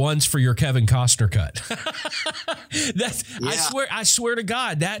number ones for your Kevin Costner cut. I swear to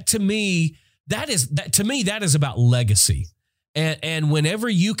God, that is about legacy. And whenever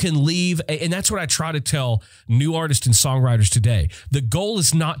you can leave, and that's what I try to tell new artists and songwriters today, the goal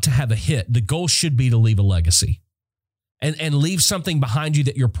is not to have a hit. The goal should be to leave a legacy and leave something behind you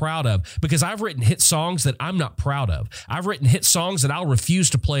that you're proud of. Because I've written hit songs that I'm not proud of. I've written hit songs that I'll refuse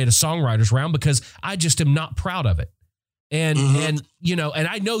to play at a songwriter's round because I just am not proud of it. And and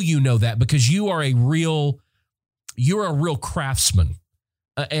I know you know that because you're a real craftsman.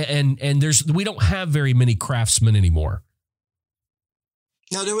 And we don't have very many craftsmen anymore.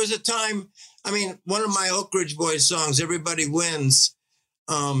 Now, there was a time, I mean, one of my Oak Ridge Boys songs, Everybody Wins,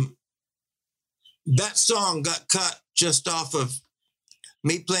 that song got cut just off of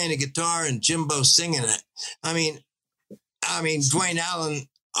me playing the guitar and Jimbo singing it. I mean, Dwayne Allen,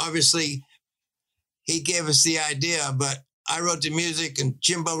 obviously, he gave us the idea, but I wrote the music and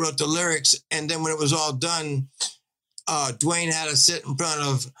Jimbo wrote the lyrics. And then when it was all done, Dwayne had to sit in front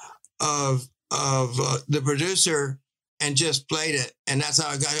of the producer and just played it. And that's how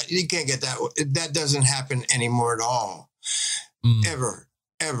I got it. You can't get that. That doesn't happen anymore at all. Ever.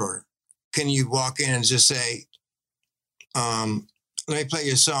 Can you walk in and just say, let me play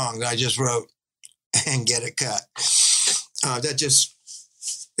you a song that I just wrote and get it cut.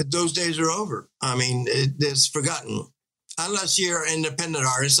 Those days are over. I mean, it's forgotten. Unless you're an independent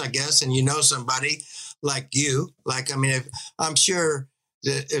artist, I guess, and you know somebody like you. I'm sure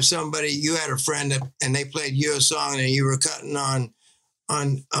that if you had a friend and they played you a song and you were cutting on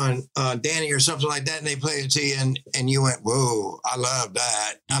Danny or something like that, and they played it to you and you went, whoa, I love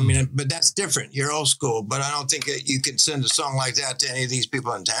that. I mean, but that's different. You're old school, but I don't think that you can send a song like that to any of these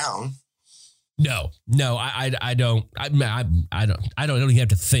people in town. No, I don't. I don't even have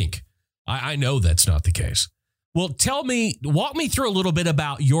to think. I know that's not the case. Well, walk me through a little bit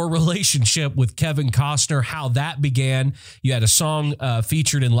about your relationship with Kevin Costner, how that began. You had a song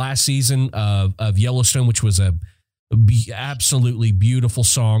featured in last season of Yellowstone, which was a absolutely beautiful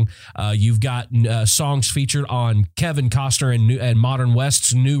song. You've got songs featured on Kevin Costner and Modern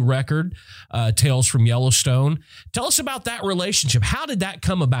West's new record, Tales from Yellowstone. Tell us about that relationship. How did that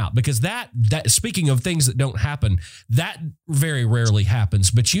come about? Because that speaking of things that don't happen, that very rarely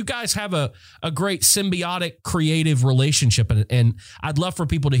happens. But you guys have a great symbiotic, creative relationship, and I'd love for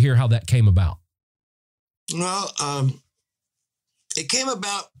people to hear how that came about. Well, it came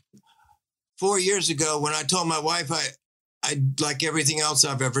about 4 years ago when I told my wife I like everything else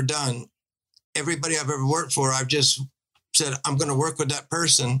I've ever done, everybody I've ever worked for, I've just said, I'm going to work with that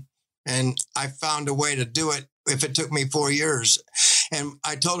person. And I found a way to do it if it took me 4 years. And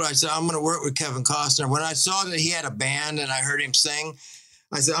I told her, I said, I'm going to work with Kevin Costner. When I saw that he had a band and I heard him sing,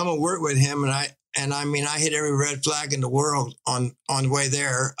 I said, I'm going to work with him. And I hit every red flag in the world on the way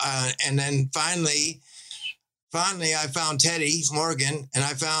there. And then finally, I found Teddy Morgan, and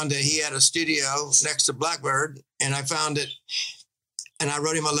I found that he had a studio next to Blackbird, and I found it, and I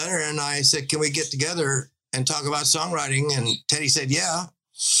wrote him a letter, and I said, can we get together and talk about songwriting? And Teddy said, yeah.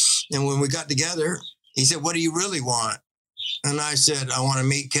 And when we got together, he said, what do you really want? And I said, I want to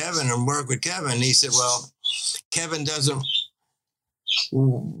meet Kevin and work with Kevin. And he said, well, Kevin doesn't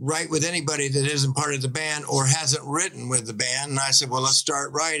write with anybody that isn't part of the band or hasn't written with the band. And I said, well, let's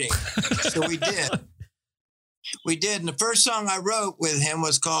start writing. So we did. We did. And the first song I wrote with him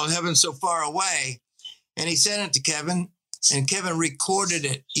was called Heaven So Far Away. And he sent it to Kevin, and Kevin recorded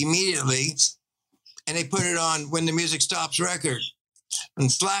it immediately. And they put it on When the Music Stops record.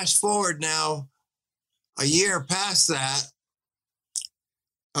 And flash forward now, a year past that,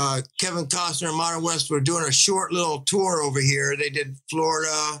 Kevin Costner and Modern West were doing a short little tour over here. They did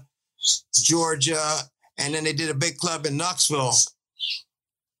Florida, Georgia, and then they did a big club in Knoxville.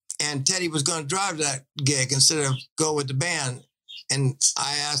 And Teddy was going to drive that gig instead of go with the band. And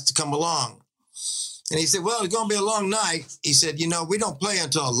I asked to come along. And he said, well, it's going to be a long night. He said, we don't play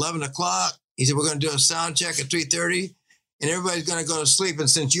until 11 o'clock. He said, we're going to do a sound check at 3:30. And everybody's going to go to sleep. And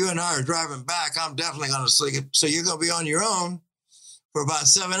since you and I are driving back, I'm definitely going to sleep. So you're going to be on your own for about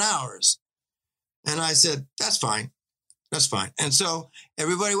 7 hours. And I said, that's fine. That's fine. And so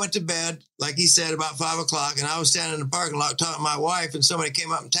everybody went to bed, like he said, about 5 o'clock. And I was standing in the parking lot talking to my wife, and somebody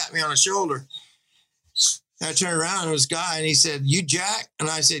came up and tapped me on the shoulder. And I turned around, and it was a guy, and he said, you Jack? And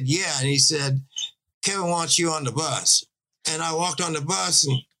I said, yeah. And he said, Kevin wants you on the bus. And I walked on the bus,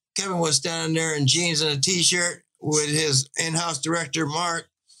 and Kevin was standing there in jeans and a T-shirt with his in-house director, Mark.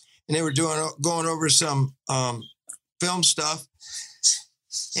 And they were going over some film stuff.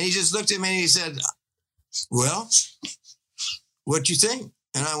 And he just looked at me and he said, well, what you think?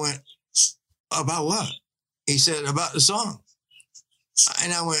 And I went, about what? He said, about the song.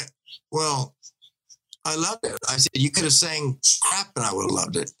 And I went, well, I loved it. I said, you could have sang crap and I would have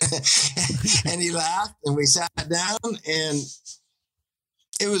loved it. And he laughed and we sat down and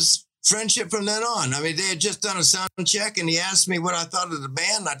it was friendship from then on. I mean, they had just done a sound check and he asked me what I thought of the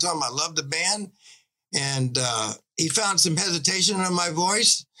band. I told him I loved the band. And he found some hesitation in my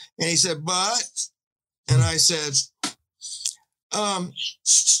voice and he said, but, and I said,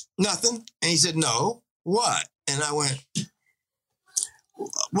 nothing. And he said, no, what? And I went,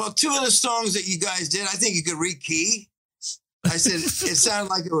 well, 2 of the songs that you guys did, I think you could rekey. I said, it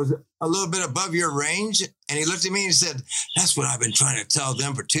sounded like it was a little bit above your range. And he looked at me and said, that's what I've been trying to tell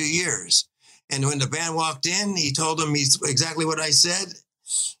them for 2 years. And when the band walked in, he told them exactly what I said.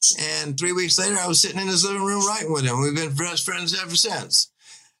 And 3 weeks later, I was sitting in his living room writing with him. We've been best friends ever since.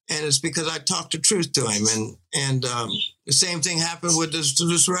 And it's because I talked the truth to him. And the same thing happened with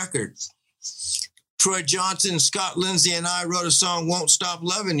this record. Troy Johnson, Scott Lindsay, and I wrote a song, Won't Stop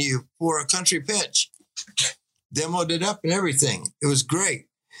Loving You, for a country pitch. Demoed it up and everything. It was great.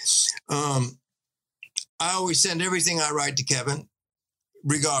 I always send everything I write to Kevin,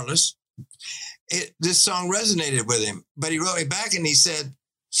 regardless. This song resonated with him. But he wrote me back and he said,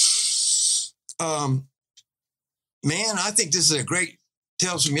 man, I think this is a great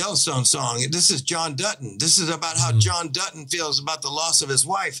Tales from Yellowstone song. This is John Dutton. This is about how John Dutton feels about the loss of his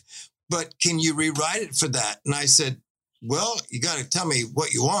wife. But can you rewrite it for that? And I said, well, you got to tell me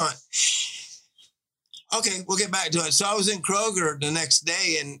what you want. Okay, we'll get back to it. So I was in Kroger the next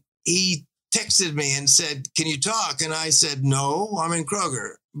day and he texted me and said, can you talk? And I said, no, I'm in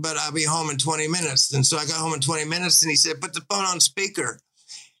Kroger, but I'll be home in 20 minutes. And so I got home in 20 minutes and he said, put the phone on speaker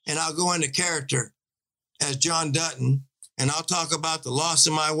and I'll go into character as John Dutton and I'll talk about the loss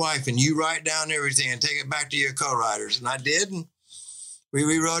of my wife and you write down everything and take it back to your co-writers. And I did. And we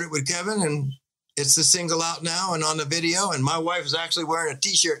rewrote it with Kevin and it's the single out now and on the video. And my wife is actually wearing a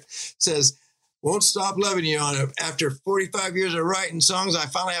t-shirt that says, Won't Stop Loving You on it. After 45 years of writing songs, I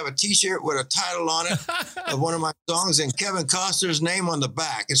finally have a t-shirt with a title on it of one of my songs and Kevin Costner's name on the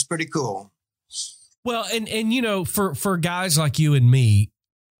back. It's pretty cool. Well, and you know, for guys like you and me,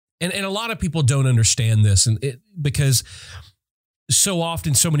 and a lot of people don't understand this because so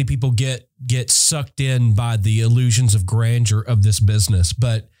often so many people get sucked in by the illusions of grandeur of this business.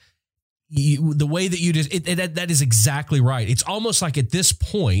 But the way that you just, that is exactly right. It's almost like at this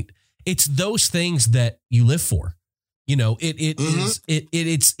point, it's those things that you live for. You know,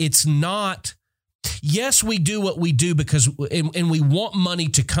 it's not, yes, we do what we do because, and we want money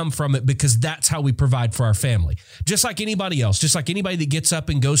to come from it because that's how we provide for our family. Just like anybody else, just like anybody that gets up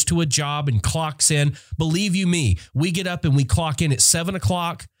and goes to a job and clocks in, believe you me, we get up and we clock in at 7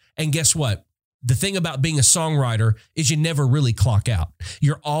 o'clock. And guess what? The thing about being a songwriter is you never really clock out.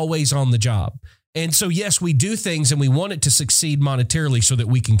 You're always on the job. And so, yes, we do things and we want it to succeed monetarily so that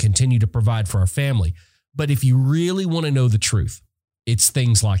we can continue to provide for our family. But if you really want to know the truth, it's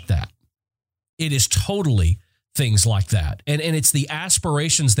things like that. It is totally things like that. And it's the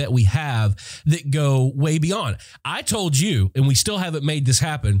aspirations that we have that go way beyond. I told you, and we still haven't made this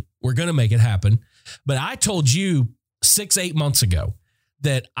happen. We're going to make it happen. But I told you 6-8 months ago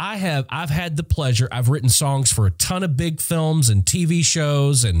that I've had the pleasure. I've written songs for a ton of big films and TV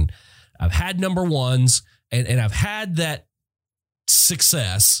shows, and I've had number ones, and I've had that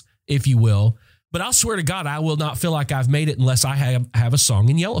success, if you will. But I'll swear to God, I will not feel like I've made it unless I have a song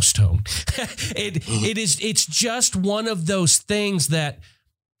in Yellowstone. It's just one of those things that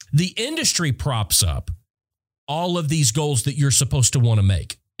the industry props up all of these goals that you're supposed to want to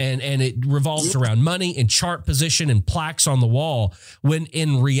make. And it revolves around money and chart position and plaques on the wall, when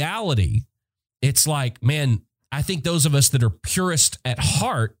in reality, it's like, man, I think those of us that are purist at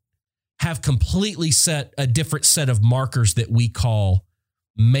heart have completely set a different set of markers that we call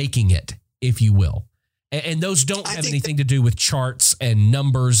making it, if you will. And those don't have anything to do with charts and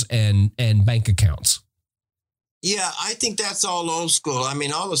numbers and bank accounts. Yeah, I think that's all old school. I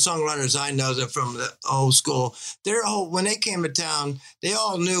mean, all the songwriters I know that from the old school, when they came to town, they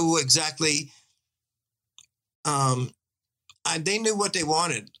all knew exactly, they knew what they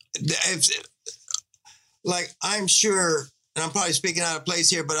wanted. Like, I'm sure, and I'm probably speaking out of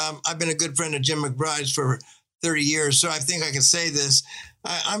place here, but I've been a good friend of Jim McBride's for 30 years, so I think I can say this.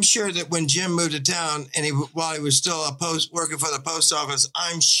 I'm sure that when Jim moved to town and while he was still working for the post office,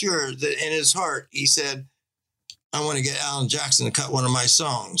 I'm sure that in his heart, he said, I want to get Alan Jackson to cut one of my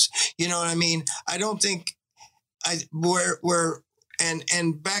songs. You know what I mean? I don't think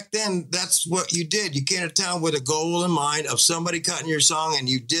and back then that's what you did. You came to town with a goal in mind of somebody cutting your song, and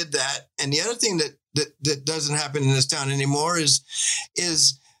you did that. And the other thing that doesn't happen in this town anymore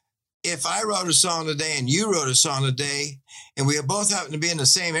is if I wrote a song today and you wrote a song today, and we both happened to be in the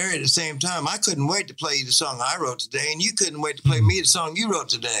same area at the same time, I couldn't wait to play you the song I wrote today, and you couldn't wait to play me the song you wrote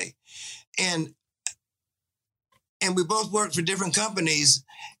today. And we both worked for different companies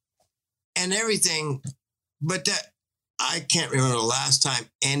and everything, but that I can't remember the last time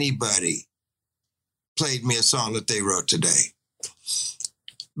anybody played me a song that they wrote today,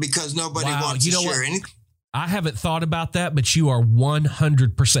 because nobody wants to share anything. I haven't thought about that, but you are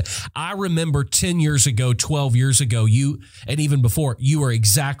 100%. I remember 10 years ago, 12 years ago, and even before, you were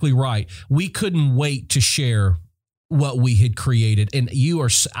exactly right. We couldn't wait to share what we had created. And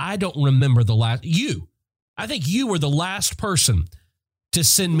I don't remember I think you were the last person to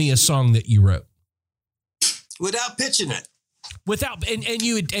send me a song that you wrote. Without pitching it. And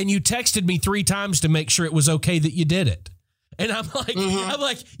you texted me 3 times to make sure it was okay that you did it. And I'm like,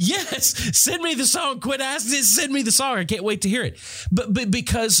 yes, send me the song. Quit asking it. Send me the song. I can't wait to hear it. But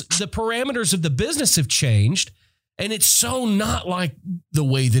because the parameters of the business have changed, and it's so not like the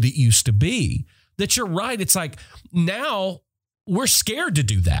way that it used to be, that you're right. It's like now we're scared to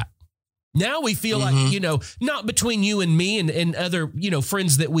do that. Now we feel like, not between you and me and other,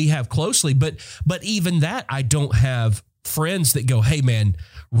 friends that we have closely, but even that, I don't have friends that go, hey man,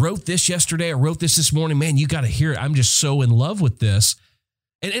 wrote this yesterday, I wrote this morning, man, you got to hear it. I'm just so in love with this.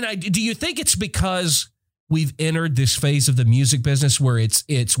 And do you think it's because we've entered this phase of the music business where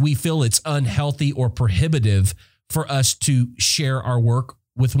we feel it's unhealthy or prohibitive for us to share our work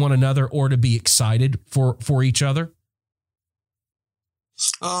with one another or to be excited for each other?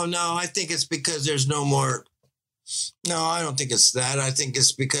 Oh, no, I think it's because there's no more. No, I don't think it's that. I think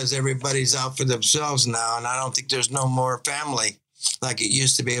it's because everybody's out for themselves now, and I don't think there's no more family like it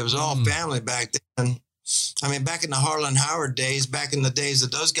used to be. It was all family back then. I mean, back in the Harlan Howard days, back in the days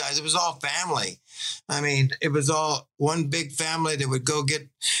of those guys, it was all family. I mean, it was all one big family that would go get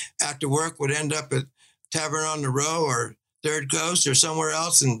after work, would end up at Tavern on the Row or Third Coast or somewhere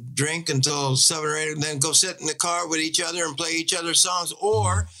else and drink until 7 or 8, and then go sit in the car with each other and play each other's songs.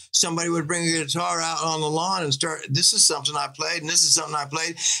 Or somebody would bring a guitar out on the lawn and start, this is something I played and this is something I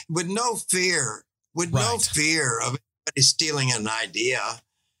played, with no fear of anybody stealing an idea.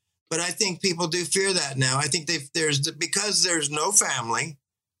 But I think people do fear that now. I think because there's no family.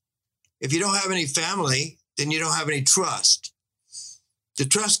 If you don't have any family, then you don't have any trust. The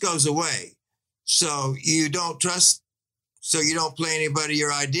trust goes away. So you don't trust. So you don't play anybody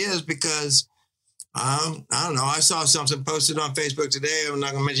your ideas because, I don't know. I saw something posted on Facebook today. I'm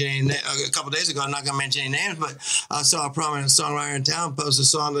not going to mention any a couple of days ago. I'm not going to mention any names, but I saw a prominent songwriter in town post a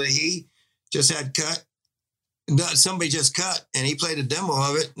song that he just had cut. Somebody just cut, and he played a demo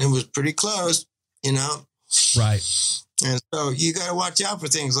of it, and it was pretty close, Right. And so you got to watch out for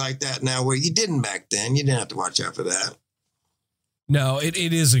things like that now, where you didn't back then. You didn't have to watch out for that. No, it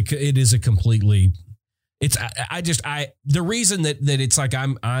is a completely. It's the reason that it's like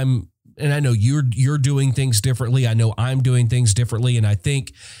I'm and I know you're doing things differently. I know I'm doing things differently, and I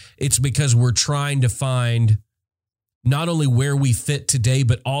think it's because we're trying to find not only where we fit today,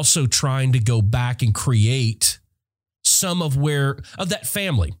 but also trying to go back and create some of that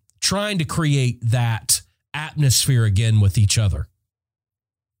family, trying to create that atmosphere again with each other.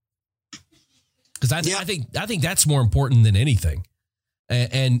 Because I think that's more important than anything.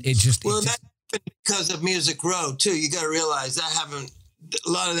 And it just that's because of Music Row too. You got to realize that happened. A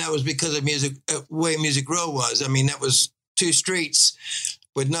lot of that was because of way Music Row was. I mean, that was 2 streets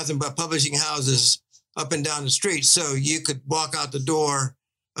with nothing but publishing houses up and down the street. So you could walk out the door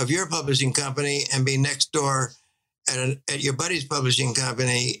of your publishing company and be next door at your buddy's publishing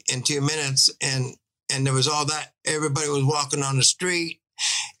company in 2 minutes. And there was all that. Everybody was walking on the street.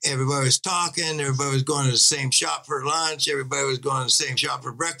 Everybody was talking. Everybody was going to the same shop for lunch. Everybody was going to the same shop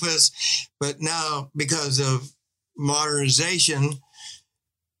for breakfast. But now, because of modernization,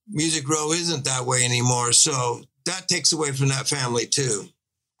 Music Row isn't that way anymore. So that takes away from that family too.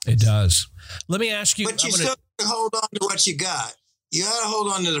 It does. Let me ask you. But you still hold on to what you got. You got to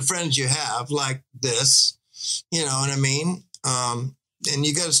hold on to the friends you have, like this. You know what I mean? And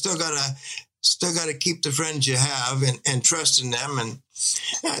you still got to keep the friends you have and trust in them. And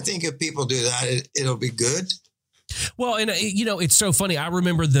I think if people do that, it'll be good. Well, and it's so funny. I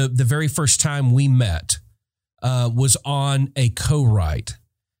remember the very first time we met was on a co-write.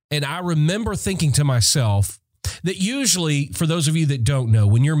 And I remember thinking to myself that usually, for those of you that don't know,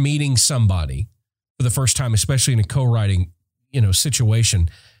 when you're meeting somebody for the first time, especially in a co-writing, situation,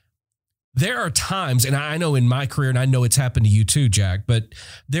 there are times, and I know in my career, and I know it's happened to you too, Jack, but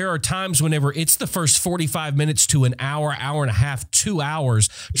there are times whenever it's the first 45 minutes to an hour, hour and a half, 2 hours,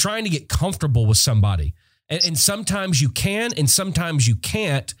 trying to get comfortable with somebody. And sometimes you can, and sometimes you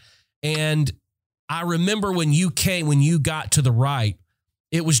can't. And I remember when you got to the right,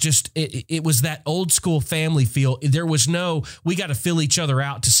 it was just, it was that old school family feel. There was no, we got to fill each other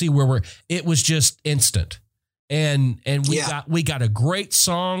out to see where it was just instant. And we got a great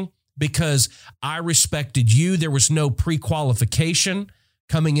song because I respected you. There was no pre-qualification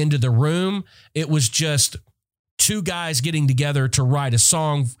coming into the room. It was just two guys getting together to write a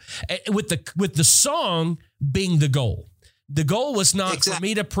song with the song being the goal. The goal was not for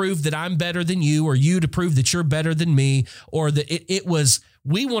me to prove that I'm better than you or you to prove that you're better than me, or that it was,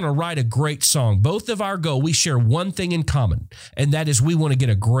 we want to write a great song. Both of our goal, we share one thing in common, and that is we want to get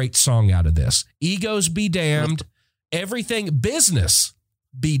a great song out of this. Egos be damned. Everything, business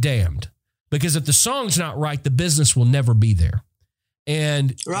be damned. Because if the song's not right, the business will never be there.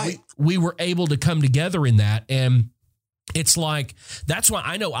 And we were able to come together in that. And it's like, that's why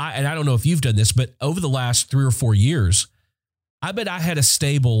I know and I don't know if you've done this, but over the last 3 or 4 years, I bet I had a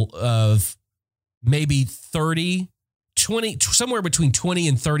stable of maybe 30, 20, somewhere between 20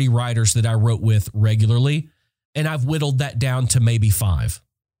 and 30 writers that I wrote with regularly. And I've whittled that down to maybe 5.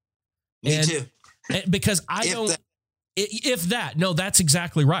 Me too. Because if that, no, that's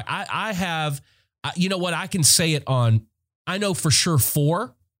exactly right. I have, you know what, I can say it on, I know for sure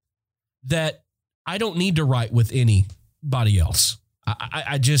 4 that I don't need to write with anybody else.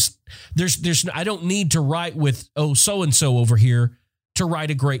 I just, I don't need to write with, so-and-so over here to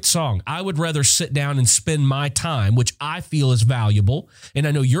write a great song. I would rather sit down and spend my time, which I feel is valuable, and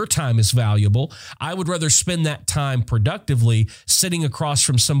I know your time is valuable. I would rather spend that time productively sitting across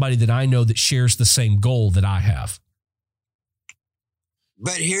from somebody that I know that shares the same goal that I have.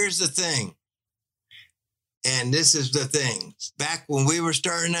 But here's the thing, and this is the thing. Back when we were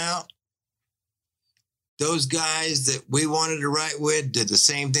starting out, those guys that we wanted to write with did the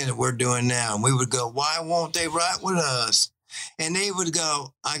same thing that we're doing now. And we would go, why won't they write with us? And they would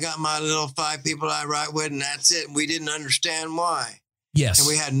go, I got my little 5 people I write with, and that's it. And we didn't understand why. Yes. And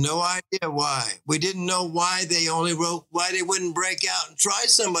we had no idea why. We didn't know why they only wrote, why they wouldn't break out and try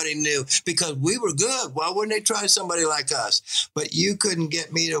somebody new, because we were good. Why wouldn't they try somebody like us? But you couldn't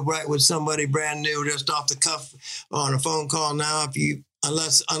get me to write with somebody brand new just off the cuff on a phone call now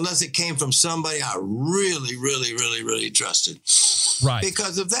unless it came from somebody I really, really, really, really trusted. Right.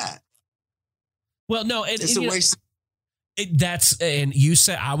 Because of that. Well, no, it's a waste. And you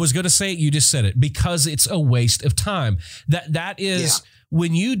said, I was going to say it, you just said it, because it's a waste of time. That is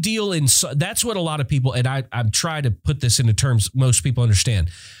when you deal in, that's what a lot of people, and I'm trying to put this into terms most people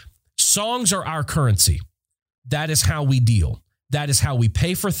understand. Songs are our currency. That is how we deal. That is how we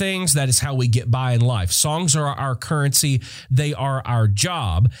pay for things. That is how we get by in life. Songs are our currency. They are our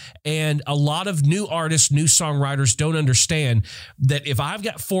job. And a lot of new artists, new songwriters don't understand that if I've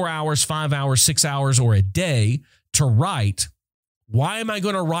got 4 hours, 5 hours, 6 hours, or a day to write, why am I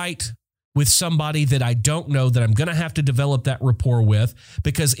going to write with somebody that I don't know, that I'm going to have to develop that rapport with?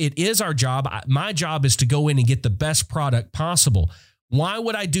 Because it is our job. My job is to go in and get the best product possible. Why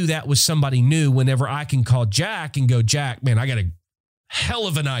would I do that with somebody new whenever I can call Jack and go, Jack, man, I got a hell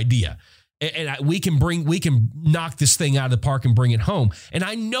of an idea. And we can knock this thing out of the park and bring it home. And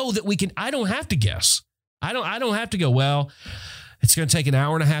I know that I don't have to guess. I don't have to go, well, it's going to take an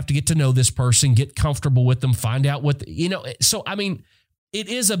hour and a half to get to know this person, get comfortable with them, find out so, I mean, it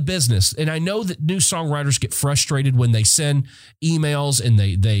is a business. And I know that new songwriters get frustrated when they send emails and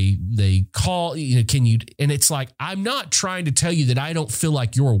they call, and it's like, I'm not trying to tell you that I don't feel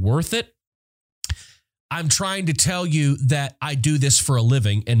like you're worth it. I'm trying to tell you that I do this for a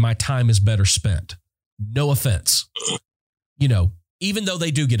living and my time is better spent. No offense. Even though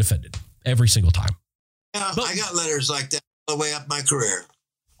they do get offended every single time. Yeah, I got letters like that all the way up my career.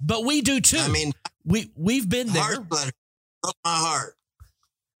 But we do too. I mean, we've been there. Heart letter broke my heart.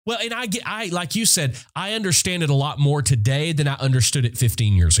 Well, and I like you said, I understand it a lot more today than I understood it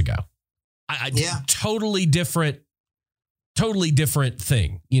 15 years ago. Totally different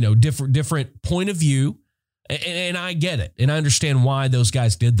thing, different point of view. And I get it. And I understand why those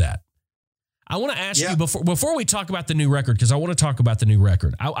guys did that. I want to ask you before we talk about the new record, because I want to talk about the new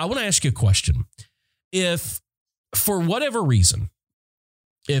record. I want to ask you a question. If for whatever reason,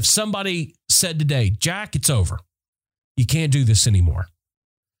 if somebody said today, Jack, it's over, you can't do this anymore,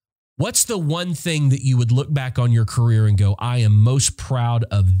 what's the one thing that you would look back on your career and go, I am most proud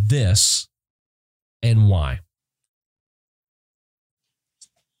of this, and why?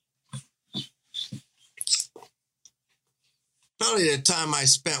 Probably the time I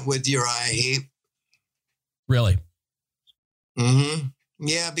spent with Uriah Heep. Really? Mm-hmm.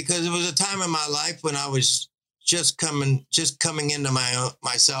 Yeah, because it was a time in my life when I was just coming into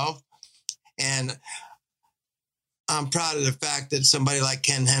myself, and I'm proud of the fact that somebody like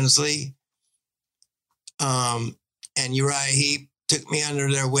Ken Hensley and Uriah Heep took me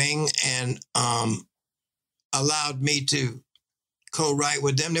under their wing and allowed me to co-write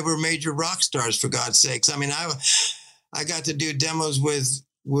with them. They were major rock stars, for God's sakes. I mean, I got to do demos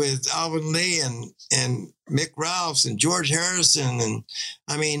with Alvin Lee and Mick Ralphs and George Harrison, and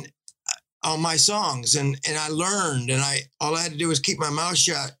I mean, on my songs, and I learned, and all I had to do was keep my mouth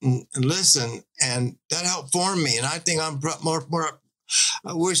shut and listen, and that helped form me. And I think I'm more.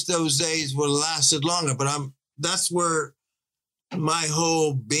 I wish those days would have lasted longer, but that's where my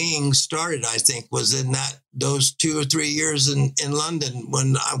whole being started. I think was in those 2 or 3 years in London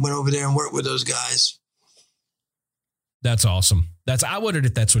when I went over there and worked with those guys. That's awesome. I wondered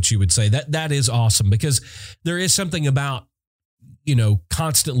if that's what you would say. That is awesome, because there is something about,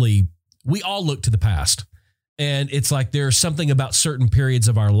 constantly. We all look to the past, and it's like there's something about certain periods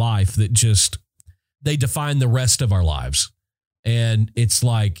of our life that they define the rest of our lives. And it's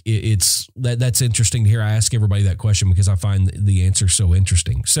like, that's interesting to hear. I ask everybody that question because I find the answer so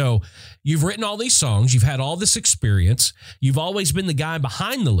interesting. So you've written all these songs, you've had all this experience. You've always been the guy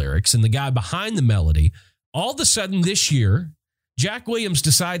behind the lyrics and the guy behind the melody. All of a sudden this year, Jack Williams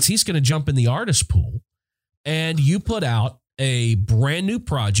decides he's going to jump in the artist pool, and you put out a brand new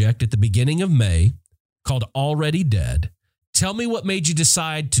project at the beginning of May called Already Dead. Tell me what made you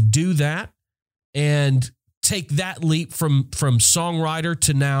decide to do that and take that leap from songwriter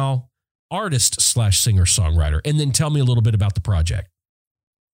to now artist/singer-songwriter. And then tell me a little bit about the project.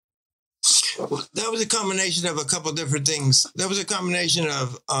 Well, that was a combination of a couple different things. That was a combination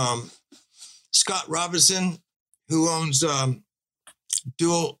of Scott Robinson, who owns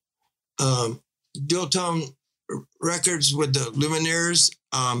Dual Tone Records with the Lumineers.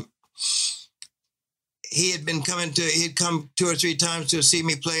 He'd come 2 or 3 times to see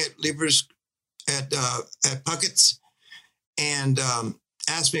me play at Leapers at Puckett's, and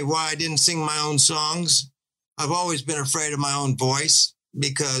asked me why I didn't sing my own songs. I've always been afraid of my own voice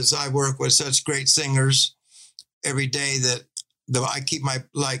because I work with such great singers every day that I keep my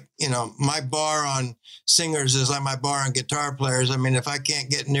bar on singers is like my bar on guitar players. I mean, if I can't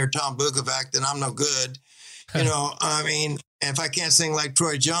get near Tom Bukovac, then I'm no good. I mean, if I can't sing like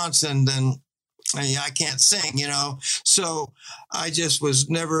Troy Johnson, then I can't sing, So I just was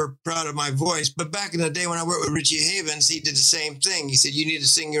never proud of my voice. But back in the day when I worked with Richie Havens, he did the same thing. He said, you need to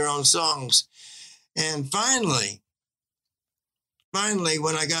sing your own songs. And finally,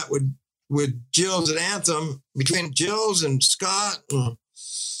 when I got with Jills at Anthem, between Jills and Scott, and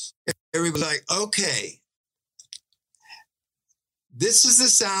everybody was like, okay, this is the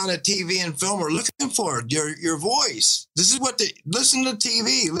sound that TV and film are looking for, your voice. This is listen to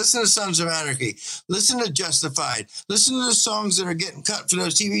TV, listen to Sons of Anarchy, listen to Justified, listen to the songs that are getting cut for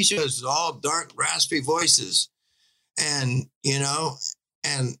those TV shows. It's all dark, raspy voices. And,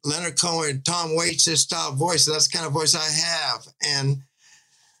 and Leonard Cohen, Tom Waits, this style of voice, that's the kind of voice I have. And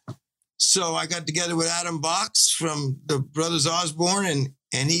so I got together with Adam Box from the Brothers Osborne,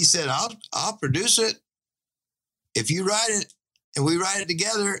 and he said, I'll produce it if you write it. And we write it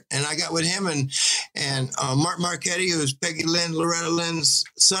together, and I got with him and Mark Marchetti, who is Peggy Lynn, Loretta Lynn's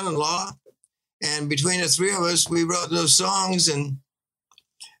son-in-law. And between the three of us, we wrote those songs, and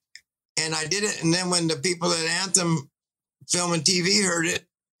I did it. And then when the people at Anthem Film and TV heard it,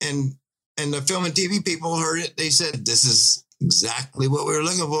 and the film and TV people heard it, they said, this is exactly what we were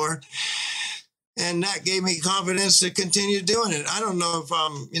looking for. And that gave me confidence to continue doing it. I don't know if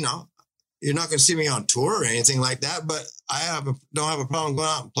you're not going to see me on tour or anything like that, but I don't have a problem going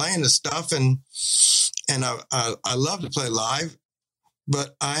out and playing this stuff. And I love to play live,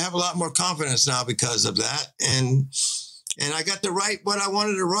 but I have a lot more confidence now because of that. And I got to write what I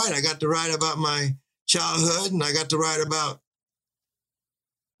wanted to write. I got to write about my childhood, and I got to write about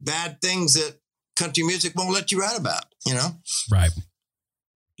bad things that country music won't let you write about, Right.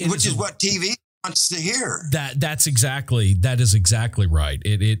 Which is what TV wants to hear. That is exactly right.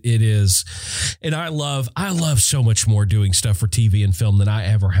 It is. And I love so much more doing stuff for TV and film than I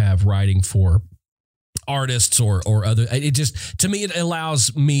ever have writing for artists or other. It just, to me, it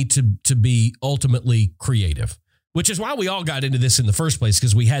allows me to be ultimately creative, which is why we all got into this in the first place,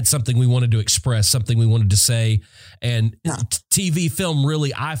 because we had something we wanted to express, something we wanted to say. And TV, film,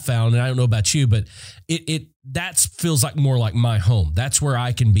 really, I found, and I don't know about you, but that feels like more like my home. That's where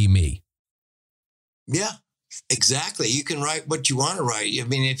I can be me. Yeah, exactly. You can write what you want to write. I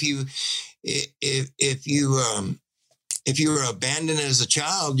mean, if you were abandoned as a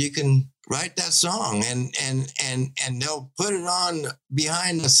child, you can write that song and they'll put it on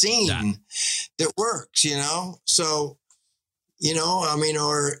behind the scene that works, So, I mean,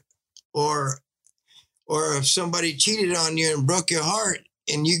 or or if somebody cheated on you and broke your heart,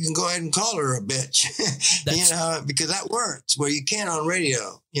 and you can go ahead and call her a bitch, because that works where you can't on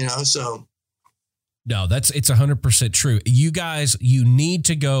radio, so. No, it's 100% true. You guys, you need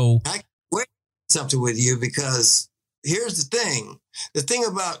to go. I wait something with you, because here's the thing. The thing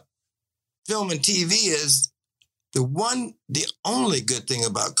about film and TV is the only good thing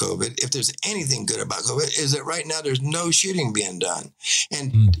about COVID, if there's anything good about COVID, is that right now there's no shooting being done.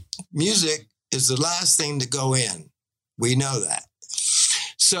 And music is the last thing to go in. We know that.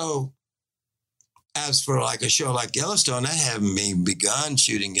 So as for like a show like Yellowstone, I haven't even begun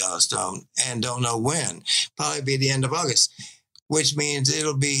shooting Yellowstone and don't know when. Probably be the end of August, which means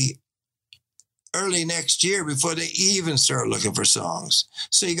it'll be early next year before they even start looking for songs.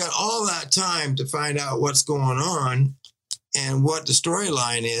 So you got all that time to find out what's going on and what the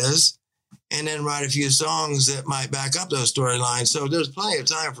storyline is, and then write a few songs that might back up those storylines. So there's plenty of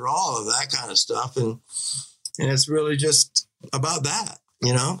time for all of that kind of stuff. And it's really just about that,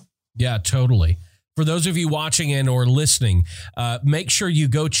 Yeah, totally. For those of you watching and or listening, make sure you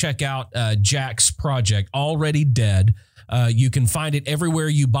go check out Jack's project, Already Dead. You can find it everywhere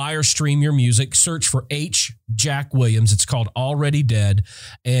you buy or stream your music. Search for H. Jack Williams. It's called Already Dead,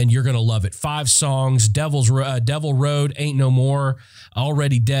 and you're going to love it. 5 songs, Devil Road, Ain't No More,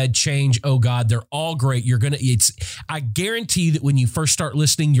 Already Dead, Change, Oh God. They're all great. I guarantee that when you first start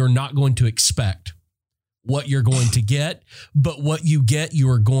listening, you're not going to expect what you're going to get, but what you get, you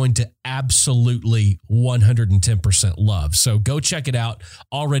are going to absolutely 110% love. So go check it out.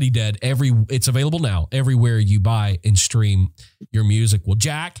 Already Dead. It's available now everywhere you buy and stream your music. Well,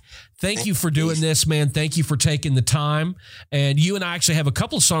 Jack, thank you for doing this, man. Thank you for taking the time. And you and I actually have a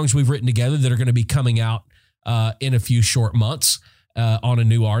couple of songs we've written together that are going to be coming out in a few short months. On a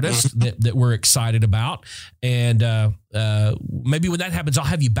new artist that we're excited about. And maybe when that happens, I'll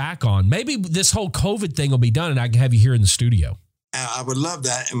have you back on. Maybe this whole COVID thing will be done and I can have you here in the studio. I would love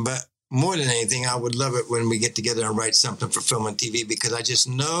that. But more than anything, I would love it when we get together and write something for film and TV, because I just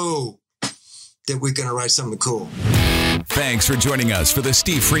know that we're going to write something cool. Thanks for joining us for the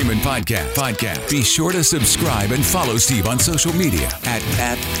Steve Freeman Podcast. Be sure to subscribe and follow Steve on social media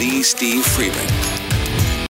at the Steve Freeman.